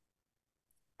happy.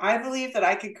 I believe that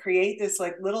I could create this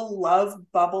like little love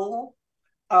bubble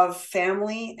of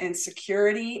family and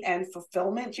security and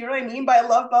fulfillment. Do you know what I mean by a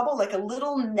love bubble? Like a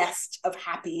little nest of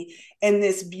happy in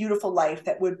this beautiful life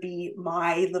that would be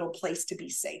my little place to be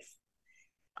safe.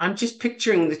 I'm just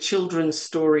picturing the children's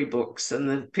storybooks and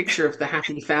the picture of the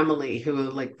happy family who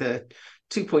are like the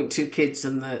 2.2 kids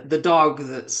and the dog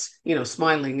that's, you know,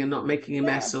 smiling and not making a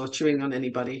mess or chewing on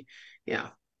anybody. Yeah.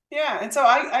 Yeah. And so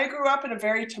I grew up in a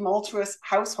very tumultuous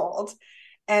household.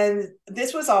 And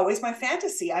this was always my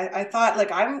fantasy. I thought, like,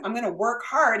 I'm going to work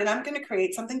hard and I'm going to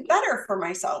create something better for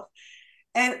myself.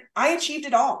 And I achieved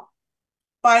it all.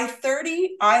 By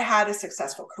 30, I had a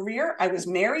successful career. I was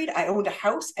married. I owned a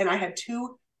house and I had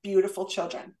 2 beautiful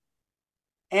children.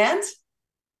 And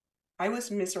I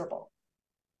was miserable.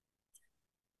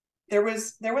 There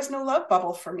was no love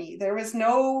bubble for me. There was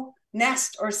no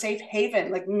nest or safe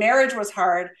haven. Like, marriage was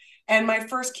hard. And my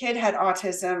first kid had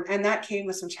autism, and that came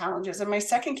with some challenges. And my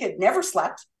second kid never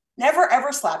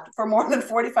ever slept for more than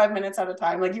 45 minutes at a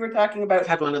time. Like you were talking about. I've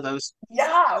had one of those.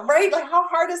 Yeah, right. Like, how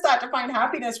hard is that to find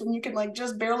happiness when you can like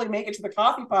just barely make it to the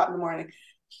coffee pot in the morning?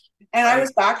 And I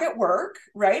was back at work,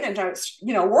 right? And I was,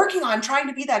 working on trying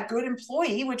to be that good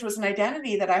employee, which was an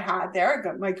identity that I had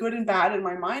there, my good and bad in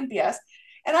my mind BS.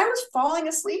 And I was falling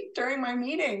asleep during my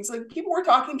meetings. Like, people were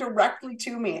talking directly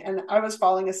to me and I was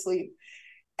falling asleep.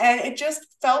 And it just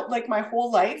felt like my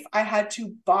whole life I had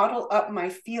to bottle up my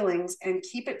feelings and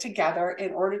keep it together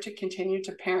in order to continue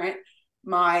to parent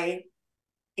my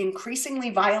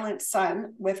increasingly violent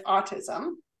son with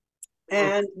autism.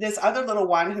 and this other little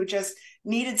one who just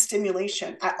needed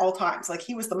stimulation at all times. Like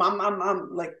he was the mom,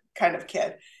 like kind of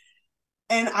kid.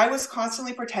 And I was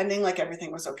constantly pretending like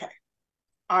everything was okay.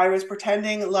 I was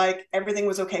pretending like everything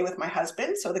was okay with my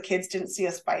husband, so the kids didn't see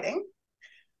us fighting.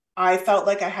 I felt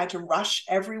like I had to rush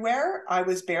everywhere. I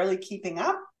was barely keeping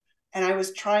up, and I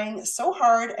was trying so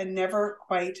hard and never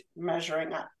quite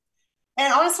measuring up.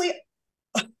 And honestly,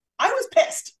 I was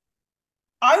pissed.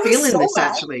 I was Feeling so this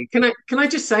mad. actually. Can I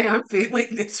just say I'm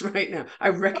feeling this right now? I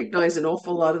recognize an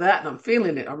awful lot of that, and I'm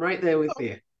feeling it. I'm right there with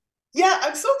you. Yeah,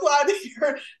 I'm so glad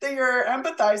that you're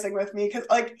empathizing with me, because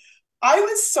like I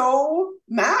was so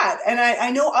mad, and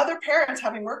I know other parents,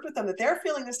 having worked with them, that they're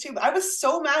feeling this too. But I was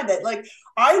so mad that like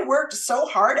I worked so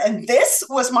hard, and this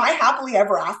was my happily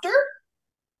ever after.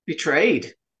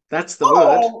 Betrayed. That's the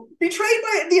word. Oh, betrayed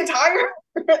by the entire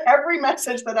every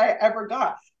message that I ever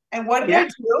got. And what did I Yeah.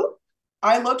 do?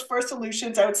 I looked for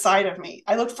solutions outside of me.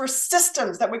 I looked for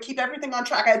systems that would keep everything on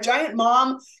track. I had giant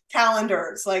mom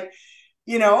calendars, like,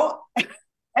 you know,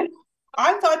 and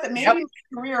I thought that maybe Yep.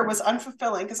 my career was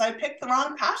unfulfilling because I picked the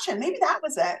wrong passion. Maybe that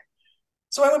was it.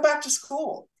 So I went back to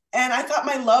school, and I thought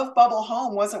my love bubble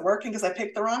home wasn't working because I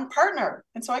picked the wrong partner.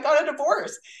 And so I got a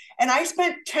divorce, and I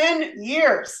spent 10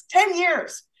 years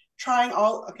trying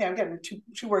all, okay, I'm getting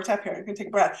too worked up here. I'm going to take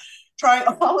a breath. Trying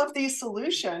all of these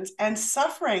solutions and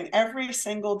suffering every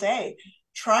single day,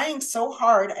 trying so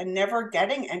hard and never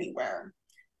getting anywhere.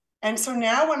 And so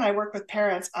now when I work with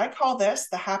parents, I call this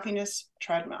the happiness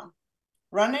treadmill.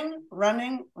 Running,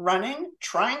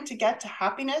 trying to get to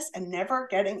happiness and never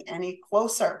getting any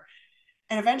closer.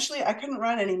 And eventually I couldn't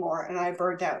run anymore, and I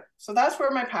burned out. So that's where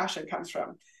my passion comes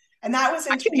from. And that was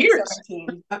in I can hear it.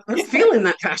 2017. I'm feeling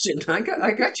that passion.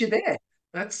 I got you there.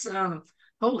 That's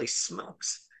holy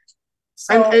smokes.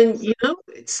 So And you know,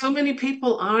 so many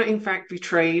people are in fact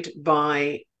betrayed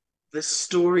by the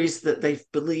stories that they've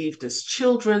believed as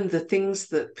children, the things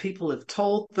that people have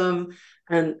told them.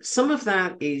 And some of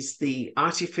that is the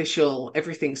artificial,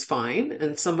 everything's fine.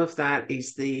 And some of that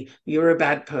is the you're a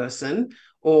bad person.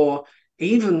 Or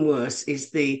even worse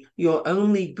is the you're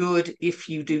only good if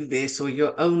you do this, or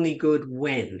you're only good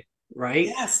when, right?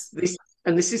 yes,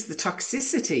 This is the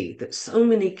toxicity that so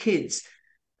many kids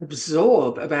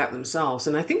absorb about themselves.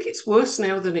 And I think it's worse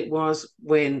now than it was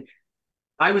when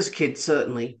I was a kid,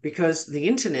 certainly, because the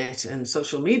internet and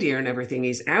social media and everything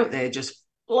is out there just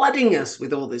flooding us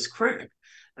with all this crap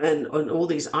and all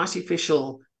these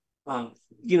artificial,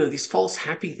 these false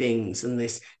happy things and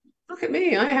this. Look at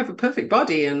me, I have a perfect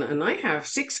body and I have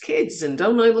 6 kids and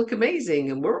don't I look amazing?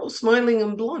 And we're all smiling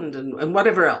and blonde and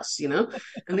whatever else, you know?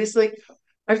 And it's like,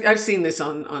 I've seen this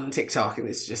on TikTok, and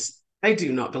it's just, I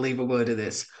do not believe a word of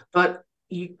this, but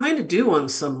you kind of do on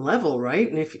some level, right?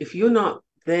 And if you're not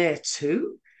there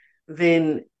too,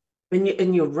 then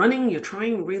and you're running, you're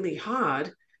trying really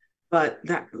hard, but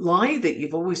that lie that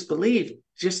you've always believed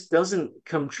just doesn't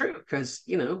come true because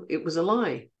it was a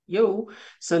lie.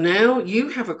 So now you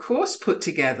have a course put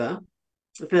together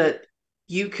that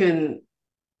you can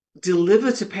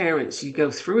deliver to parents. You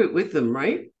go through it with them,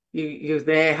 right? You're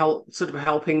there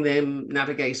helping them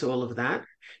navigate all of that.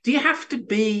 Do you have to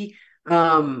be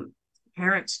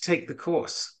parents to take the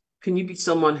course? Can you be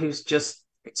someone who's just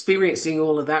experiencing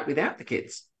all of that without the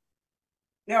kids?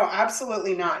 no,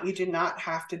 absolutely not. You do not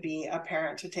have to be a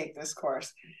parent to take this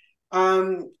course.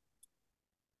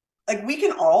 Like we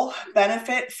can all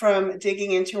benefit from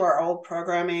digging into our old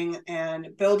programming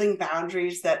and building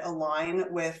boundaries that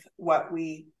align with what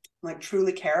we like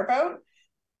truly care about.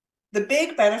 The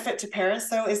big benefit to parents,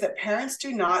 though, is that parents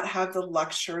do not have the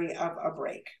luxury of a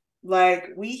break. Like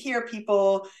we hear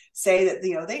people say that,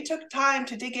 they took time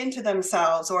to dig into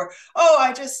themselves, or, oh,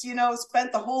 I just,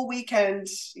 spent the whole weekend,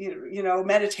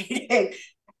 meditating.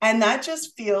 And that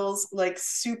just feels like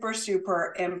super,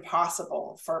 super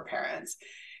impossible for parents.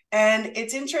 And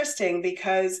it's interesting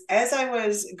because as I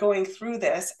was going through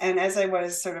this and as I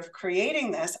was sort of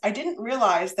creating this, I didn't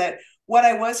realize that what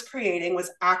I was creating was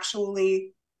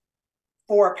actually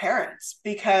for parents,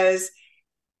 because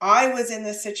I was in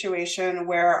this situation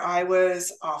where I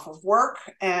was off of work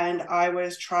and I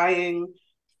was trying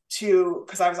to,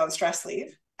 because I was on stress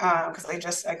leave,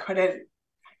 because I couldn't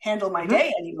handle my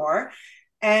day anymore.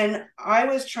 And I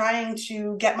was trying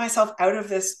to get myself out of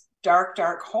this dark,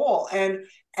 dark hole. And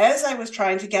as I was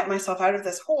trying to get myself out of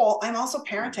this hole, I'm also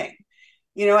parenting.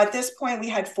 At this point, we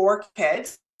had 4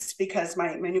 kids because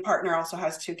my new partner also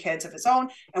has 2 kids of his own,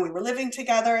 and we were living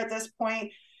together at this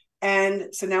point. And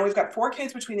so now we've got 4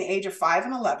 kids between the age of 5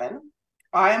 and 11.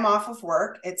 I am off of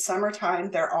work. It's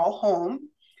summertime. They're all home.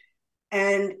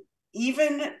 And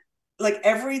even like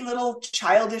every little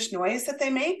childish noise that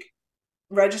they make,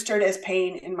 registered as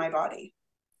pain in my body.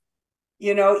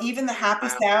 You know, even the happy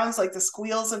Wow. sounds like the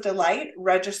squeals of delight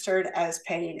registered as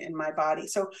pain in my body.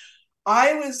 So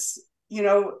I was, you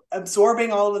know,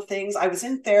 absorbing all of the things. I was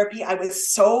in therapy. I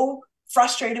was so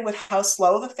frustrated with how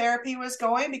slow the therapy was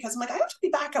going, because I'm like, I have to be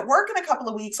back at work in a couple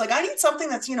of weeks. Like, I need something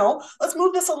that's, you know, let's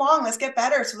move this along. Let's get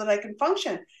better so that I can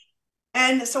function.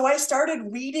 And so I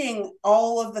started reading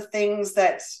all of the things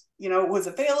that, you know, was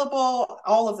available,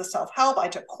 all of the self-help. I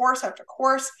took course after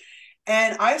course,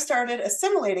 and I started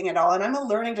assimilating it all. And I'm a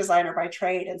learning designer by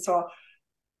trade. And so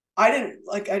I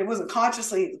wasn't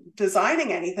consciously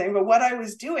designing anything, but what I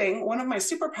was doing, one of my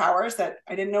superpowers that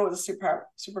I didn't know was a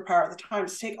superpower at the time,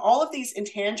 is to take all of these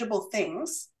intangible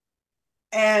things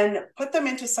and put them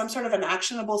into some sort of an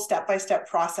actionable step-by-step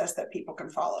process that people can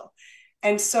follow.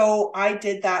 And so I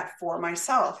did that for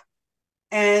myself,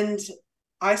 and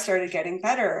I started getting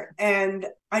better. And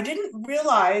I didn't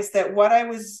realize that what I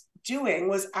was doing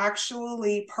was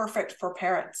actually perfect for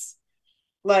parents.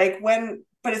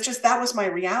 But it's just, that was my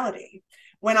reality.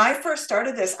 When I first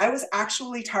started this, I was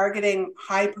actually targeting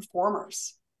high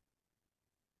performers,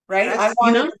 right?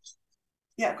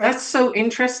 That's so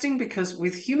interesting, because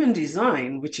with human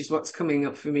design, which is what's coming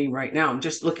up for me right now, I'm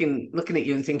just looking at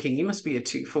you and thinking you must be a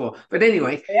 2-4. But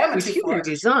anyway, with human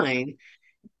design,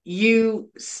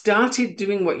 you started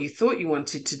doing what you thought you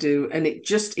wanted to do, and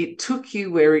it took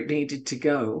you where it needed to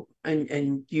go,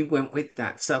 and you went with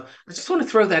that. So I just want to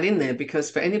throw that in there,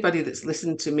 because for anybody that's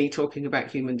listened to me talking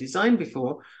about human design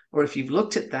before, or if you've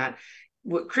looked at that,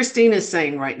 what Kristina is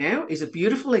saying right now is a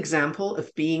beautiful example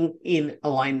of being in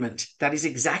alignment. That is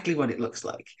exactly what it looks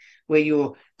like, where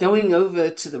you're going over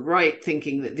to the right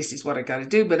thinking that this is what I got to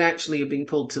do, but actually you're being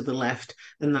pulled to the left,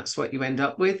 and that's what you end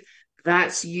up with.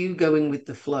 That's you going with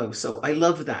the flow. So I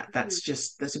love that.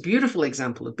 That's a beautiful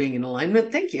example of being in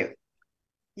alignment. Thank you.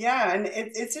 Yeah. And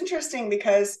it's interesting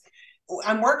because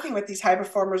I'm working with these high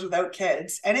performers without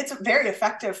kids, and it's very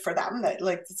effective for them. That,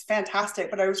 like, it's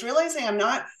fantastic. But I was realizing I'm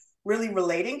not really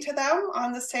relating to them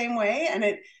on the same way. And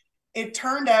it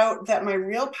turned out that my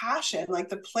real passion, like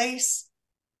the place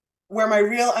where my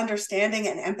real understanding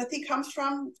and empathy comes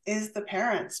from, is the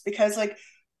parents. Because, like,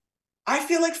 I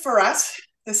feel like for us,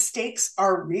 the stakes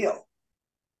are real.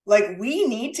 Like, we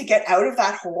need to get out of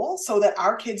that hole so that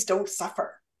our kids don't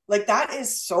suffer. Like, that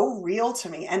is so real to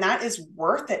me, and that is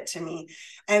worth it to me.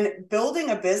 And building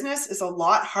a business is a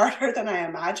lot harder than I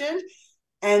imagined.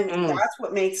 And that's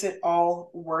what makes it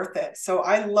all worth it. So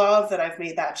I love that I've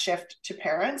made that shift to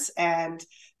parents, and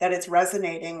that it's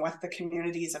resonating with the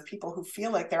communities of people who feel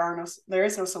like there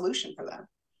is no solution for them.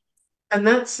 And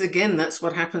that's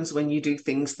what happens when you do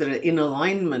things that are in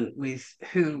alignment with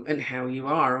who and how you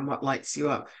are and what lights you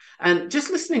up. And just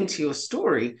listening to your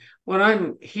story, what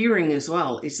I'm hearing as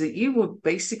well is that you were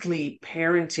basically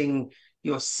parenting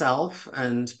yourself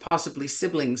and possibly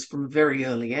siblings from a very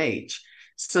early age.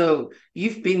 So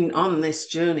you've been on this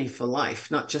journey for life,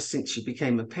 not just since you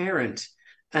became a parent.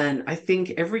 And I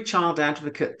think every child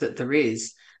advocate that there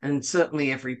is, and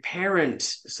certainly every parent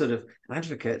sort of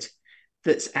advocate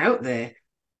that's out there,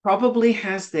 probably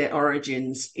has their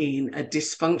origins in a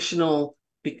dysfunctional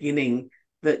beginning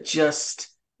that just,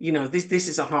 this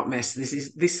is a hot mess.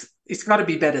 It's got to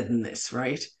be better than this,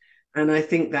 right? And I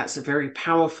think that's a very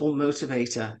powerful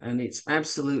motivator, and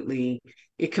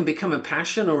it can become a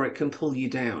passion, or it can pull you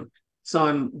down. So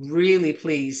I'm really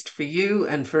pleased for you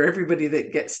and for everybody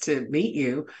that gets to meet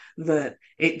you that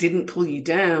it didn't pull you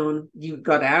down. You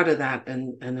got out of that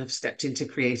and have stepped into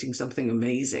creating something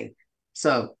amazing.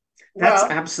 So that's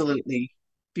absolutely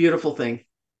beautiful thing.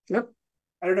 Yep.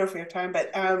 I don't know if we have time,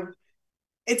 but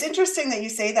it's interesting that you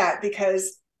say that,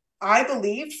 because I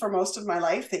believed for most of my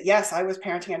life that, yes, I was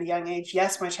parenting at a young age.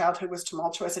 Yes, my childhood was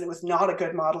tumultuous and it was not a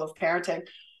good model of parenting,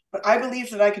 but I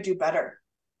believed that I could do better.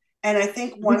 And I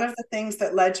think one of the things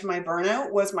that led to my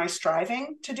burnout was my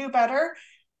striving to do better,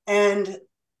 and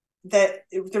that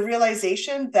the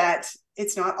realization that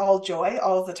it's not all joy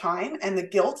all the time, and the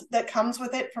guilt that comes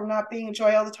with it from not being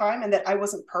joy all the time, and that I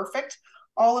wasn't perfect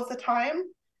all of the time.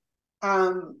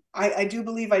 I do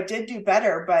believe I did do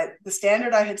better, but the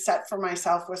standard I had set for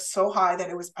myself was so high that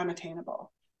it was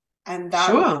unattainable. And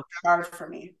that was hard for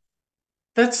me.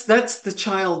 That's the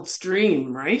child's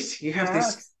dream, right? You have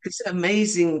this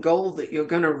amazing goal that you're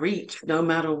going to reach no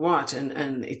matter what.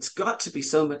 And it's got to be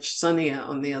so much sunnier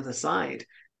on the other side.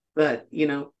 But,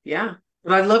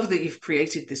 But I love that you've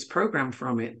created this program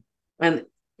from it. And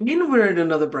we're at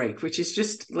another break, which is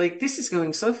just like, this is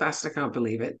going so fast, I can't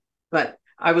believe it. But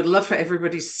I would love for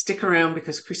everybody to stick around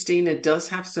because Kristina does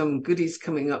have some goodies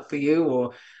coming up for you,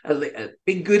 or a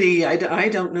big goodie. I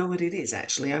don't know what it is,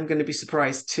 actually. I'm going to be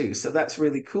surprised too. So that's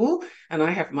really cool. And I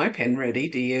have my pen ready.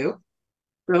 Do you?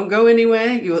 Don't go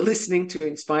anywhere. You are listening to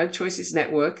Inspired Choices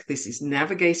Network. This is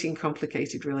Navigating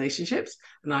Complicated Relationships.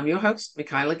 And I'm your host,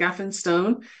 Michaela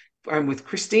Gaffin-Stone. I'm with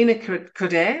Kristina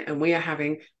Coderre, and we are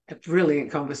having a brilliant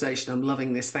conversation. I'm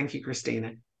loving this. Thank you,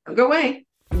 Kristina. Don't go away.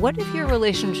 What if your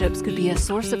relationships could be a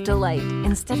source of delight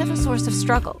instead of a source of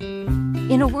struggle?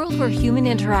 In a world where human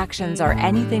interactions are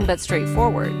anything but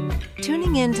straightforward,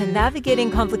 tuning in to Navigating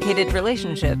Complicated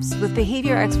Relationships with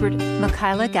behavior expert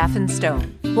Michaela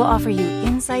Gaffin-Stone will offer you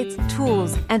insights,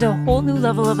 tools, and a whole new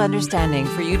level of understanding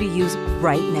for you to use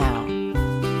right now.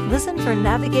 Listen for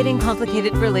Navigating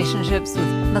Complicated Relationships with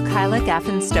Michaela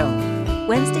Gaffin-Stone,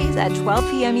 Wednesdays at 12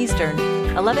 p.m. Eastern,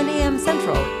 11 a.m.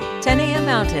 Central, 10 a.m.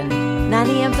 Mountain, 9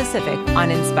 a.m. Pacific on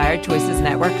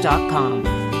InspiredChoicesNetwork.com.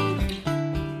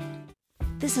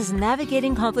 This is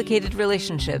Navigating Complicated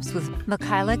Relationships with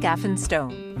Michaela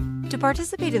Gaffin-Stone. To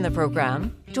participate in the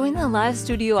program, join the live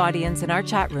studio audience in our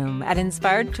chat room at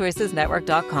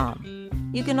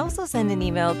InspiredChoicesNetwork.com. You can also send an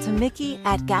email to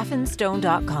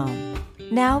Mickey@Gaffinstone.com.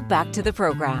 Now back to the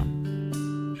program.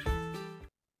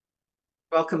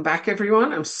 Welcome back,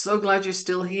 everyone. I'm so glad you're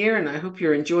still here, and I hope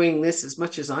you're enjoying this as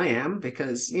much as I am,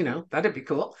 because, that'd be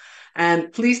cool.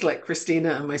 And please let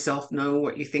Kristina and myself know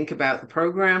what you think about the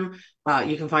program.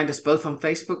 You can find us both on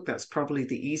Facebook. That's probably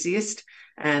the easiest.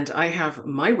 And I have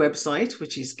my website,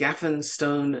 which is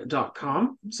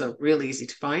gaffinstone.com. So real easy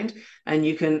to find. And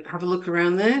you can have a look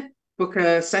around there, book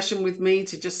a session with me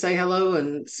to just say hello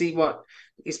and see what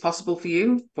is possible for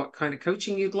you, what kind of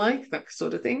coaching you'd like, that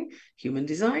sort of thing, human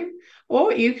design.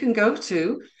 Or you can go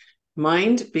to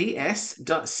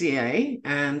mindbs.ca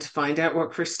and find out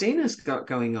what Kristina's got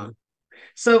going on.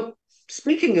 So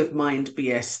speaking of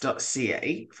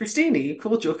mindbs.ca, Kristina, you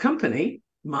called your company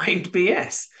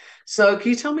MindBS. So can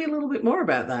you tell me a little bit more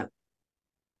about that?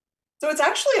 So it's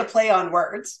actually a play on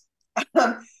words.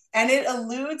 And it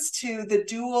alludes to the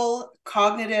dual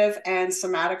cognitive and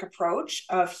somatic approach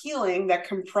of healing that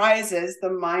comprises the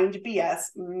MindBS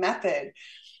method.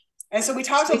 And so we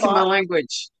talked a lot. My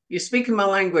language. You're speaking my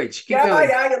language. Keep going.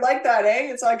 Yeah, you like that, eh?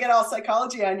 And so I get all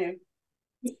psychology on you.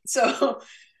 So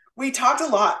we talked a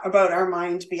lot about our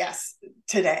MindBS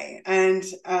today. And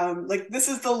this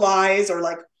is the lies or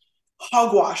like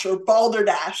hogwash or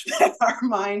balderdash that our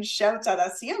mind shouts at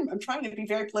us. See, I'm trying to be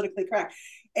very politically correct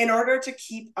in order to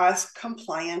keep us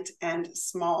compliant and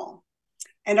small.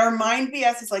 And our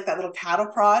MindBS is like that little cattle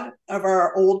prod of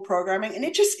our old programming, and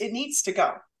it needs to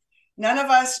go. None of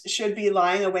us should be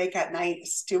lying awake at night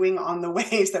stewing on the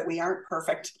ways that we aren't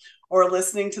perfect, or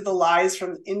listening to the lies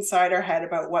from inside our head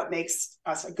about what makes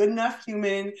us a good enough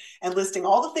human and listing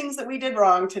all the things that we did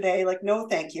wrong today. Like, no,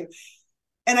 thank you.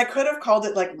 And I could have called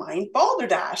it like mind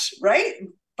balderdash, right?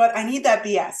 But I need that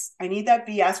BS. I need that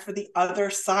BS for the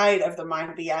other side of the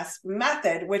MindBS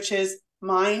method, which is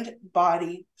mind,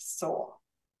 body, soul.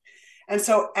 And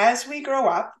so as we grow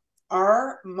up,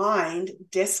 our mind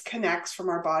disconnects from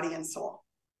our body and soul.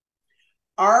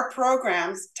 Our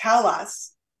programs tell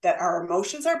us that our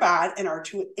emotions are bad and our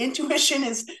intuition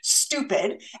is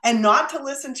stupid, and not to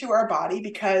listen to our body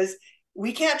because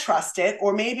we can't trust it,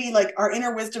 or maybe like our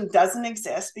inner wisdom doesn't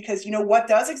exist, because what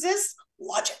does exist?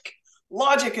 Logic.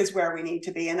 Logic is where we need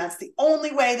to be. And that's the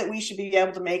only way that we should be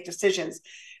able to make decisions.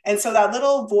 And so that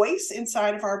little voice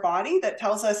inside of our body that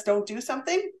tells us don't do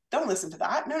something, don't listen to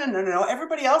that. No.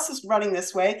 Everybody else is running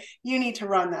this way. You need to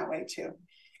run that way too.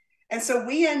 And so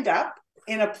we end up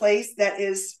in a place that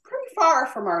is pretty far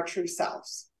from our true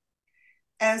selves.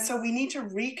 And so we need to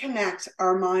reconnect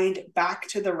our mind back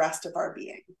to the rest of our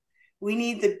being. We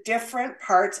need the different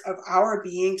parts of our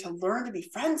being to learn to be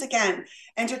friends again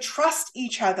and to trust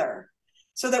each other,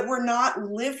 so that we're not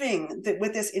living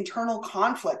with this internal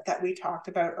conflict that we talked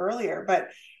about earlier. But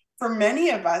for many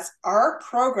of us, our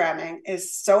programming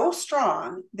is so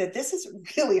strong that this is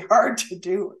really hard to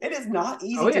do. It is not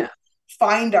easy to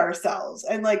find ourselves.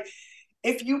 And like,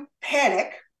 if you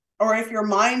panic, or if your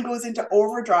mind goes into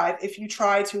overdrive, if you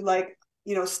try to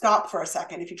stop for a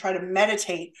second, if you try to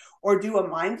meditate or do a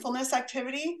mindfulness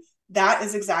activity, that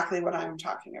is exactly what I'm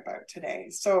talking about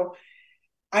today. So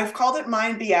I've called it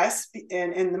MindBS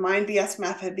in the MindBS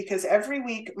method because every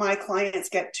week my clients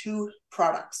get 2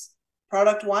 products.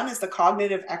 Product 1 is the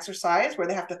cognitive exercise where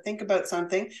they have to think about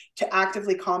something to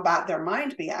actively combat their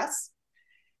MindBS.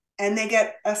 And they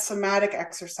get a somatic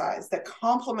exercise that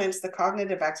complements the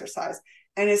cognitive exercise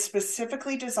and is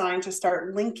specifically designed to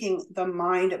start linking the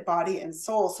mind, body, and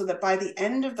soul, so that by the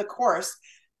end of the course,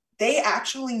 they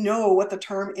actually know what the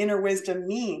term inner wisdom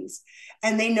means,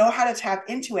 and they know how to tap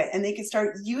into it, and they can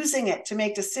start using it to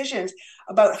make decisions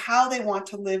about how they want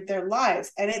to live their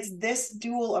lives. And it's this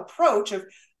dual approach of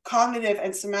cognitive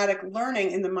and somatic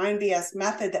learning in the MindBS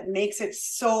method that makes it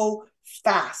so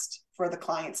fast for the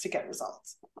clients to get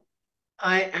results.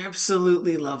 I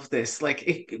absolutely love this.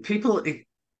 Like, people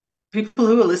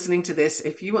who are listening to this,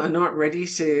 if you are not ready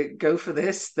to go for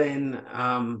this, then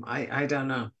I don't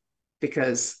know,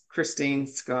 because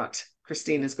Christina's got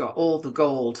all the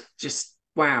gold. Just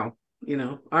wow,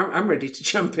 I'm ready to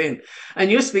jump in.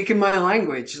 And you're speaking my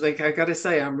language. Like, I got to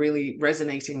say, I'm really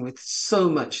resonating with so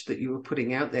much that you were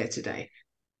putting out there today.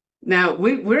 Now,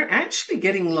 we're actually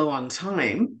getting low on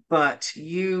time, but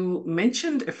you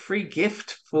mentioned a free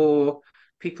gift for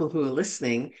people who are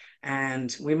listening,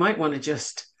 and we might want to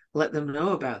just let them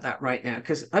know about that right now,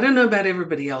 because I don't know about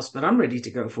everybody else, but I'm ready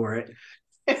to go for it.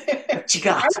 What you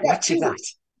got? What you got?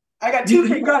 I got two.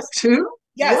 You got two?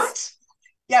 Yes. What?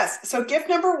 Yes. So gift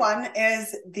number one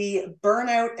is the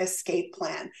Burnout Escape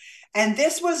Plan. And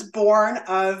this was born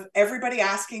of everybody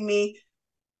asking me,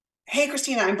 hey,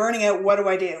 Kristina, I'm burning out. What do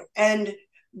I do? And,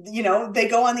 they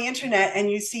go on the internet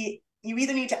and you see, you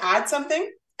either need to add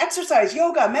something, exercise,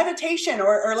 yoga, meditation,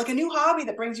 or like a new hobby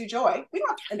that brings you joy. We don't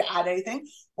have time to add anything.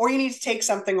 Or you need to take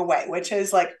something away, which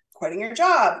is like quitting your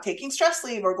job, taking stress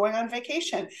leave, or going on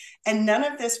vacation. And none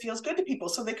of this feels good to people.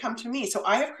 So they come to me. So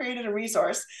I have created a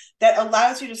resource that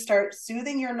allows you to start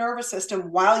soothing your nervous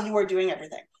system while you are doing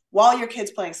everything, while your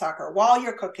kid's playing soccer, while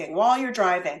you're cooking, while you're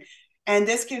driving. And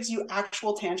this gives you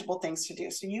actual tangible things to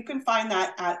do. So you can find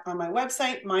that on my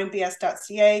website,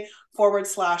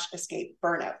 mindbs.ca/escape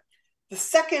burnout. The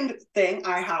second thing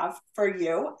I have for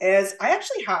you is I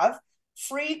actually have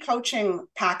free coaching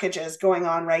packages going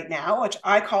on right now, which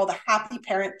I call the Happy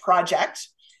Parent Project,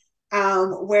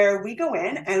 where we go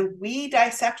in and we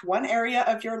dissect one area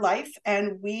of your life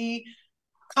and we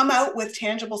come out with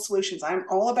tangible solutions. I'm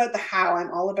all about the how.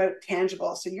 I'm all about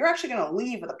tangible. So you're actually going to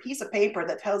leave with a piece of paper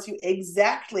that tells you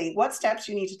exactly what steps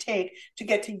you need to take to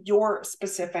get to your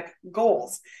specific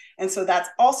goals. And so that's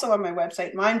also on my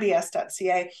website,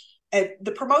 mindbs.ca.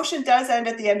 The promotion does end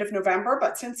at the end of November,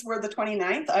 but since we're the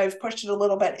 29th, I've pushed it a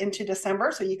little bit into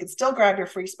December. So you can still grab your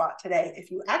free spot today if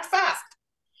you act fast.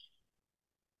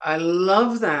 I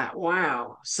love that.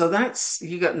 Wow. So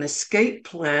you got an escape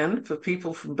plan for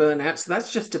people from burnout. So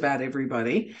that's just about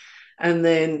everybody. And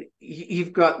then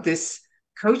you've got this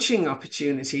coaching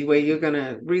opportunity where you're going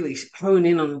to really hone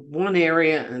in on one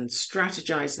area and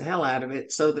strategize the hell out of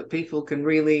it so that people can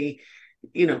really,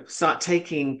 start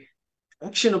taking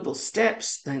actionable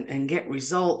steps and get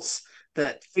results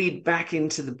that feed back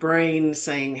into the brain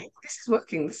saying, hey, this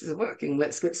is working.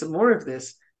 Let's get some more of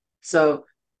this. So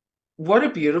what a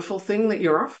beautiful thing that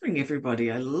you're offering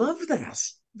everybody. I love that.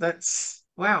 That's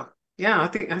wow. Yeah, I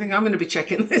think I'm going to be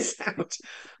checking this out.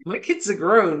 My kids are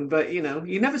grown, but you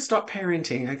never stop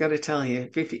parenting. I got to tell you,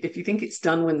 if you think it's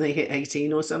done when they hit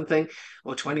 18 or something,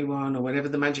 or 21 or whatever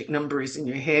the magic number is in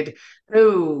your head,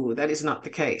 no, that is not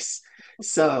the case.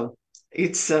 So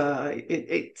it's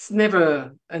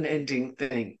never an ending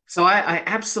thing. So I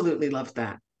absolutely love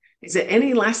that. Is there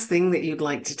any last thing that you'd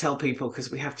like to tell people? Because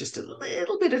we have just a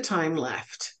little bit of time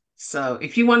left. So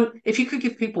if you could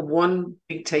give people one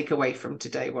big takeaway from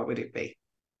today, what would it be?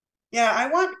 Yeah, I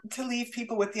want to leave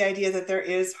people with the idea that there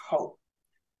is hope,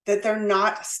 that they're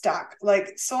not stuck.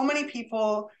 Like, so many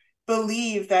people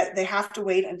believe that they have to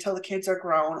wait until the kids are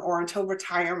grown or until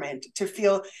retirement to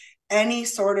feel any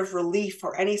sort of relief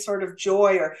or any sort of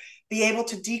joy or be able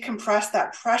to decompress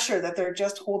that pressure that they're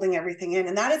just holding everything in.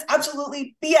 And that is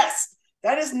absolutely BS.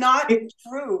 That is not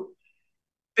true.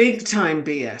 Big time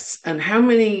BS. And how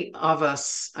many of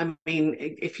us, I mean,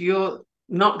 if you're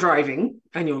not driving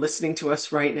and you're listening to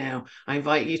us right now, I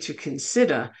invite you to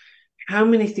consider how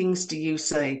many things do you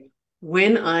say,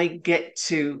 when I get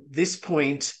to this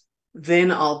point,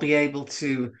 then I'll be able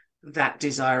to that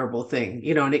desirable thing,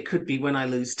 and it could be when I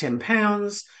lose 10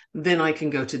 pounds, then I can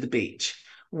go to the beach.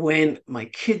 When my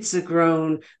kids are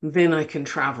grown, then I can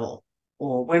travel.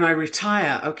 Or when I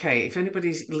retire, okay, if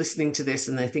anybody's listening to this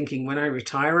and they're thinking, when I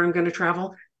retire, I'm going to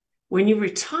travel. When you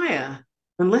retire,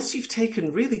 unless you've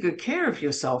taken really good care of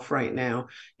yourself right now,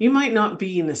 you might not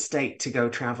be in a state to go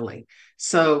traveling.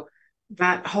 So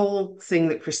that whole thing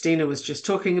that Kristina was just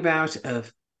talking about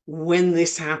of when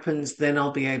this happens, then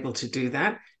I'll be able to do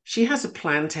that. She has a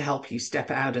plan to help you step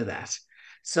out of that.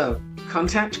 So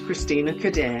contact Kristina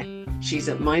Coderre. She's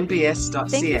at mindbs.ca.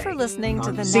 Thank you for listening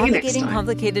to the Navigating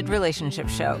Complicated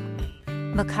Relationships show.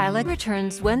 Michaela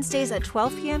returns Wednesdays at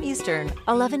 12 p.m. Eastern,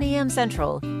 11 a.m.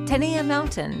 Central, 10 a.m.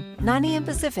 Mountain, 9 a.m.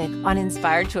 Pacific on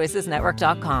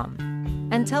InspiredChoicesNetwork.com.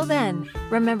 Until then,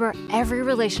 remember every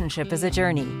relationship is a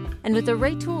journey, and with the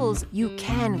right tools, you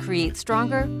can create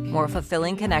stronger, more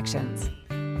fulfilling connections.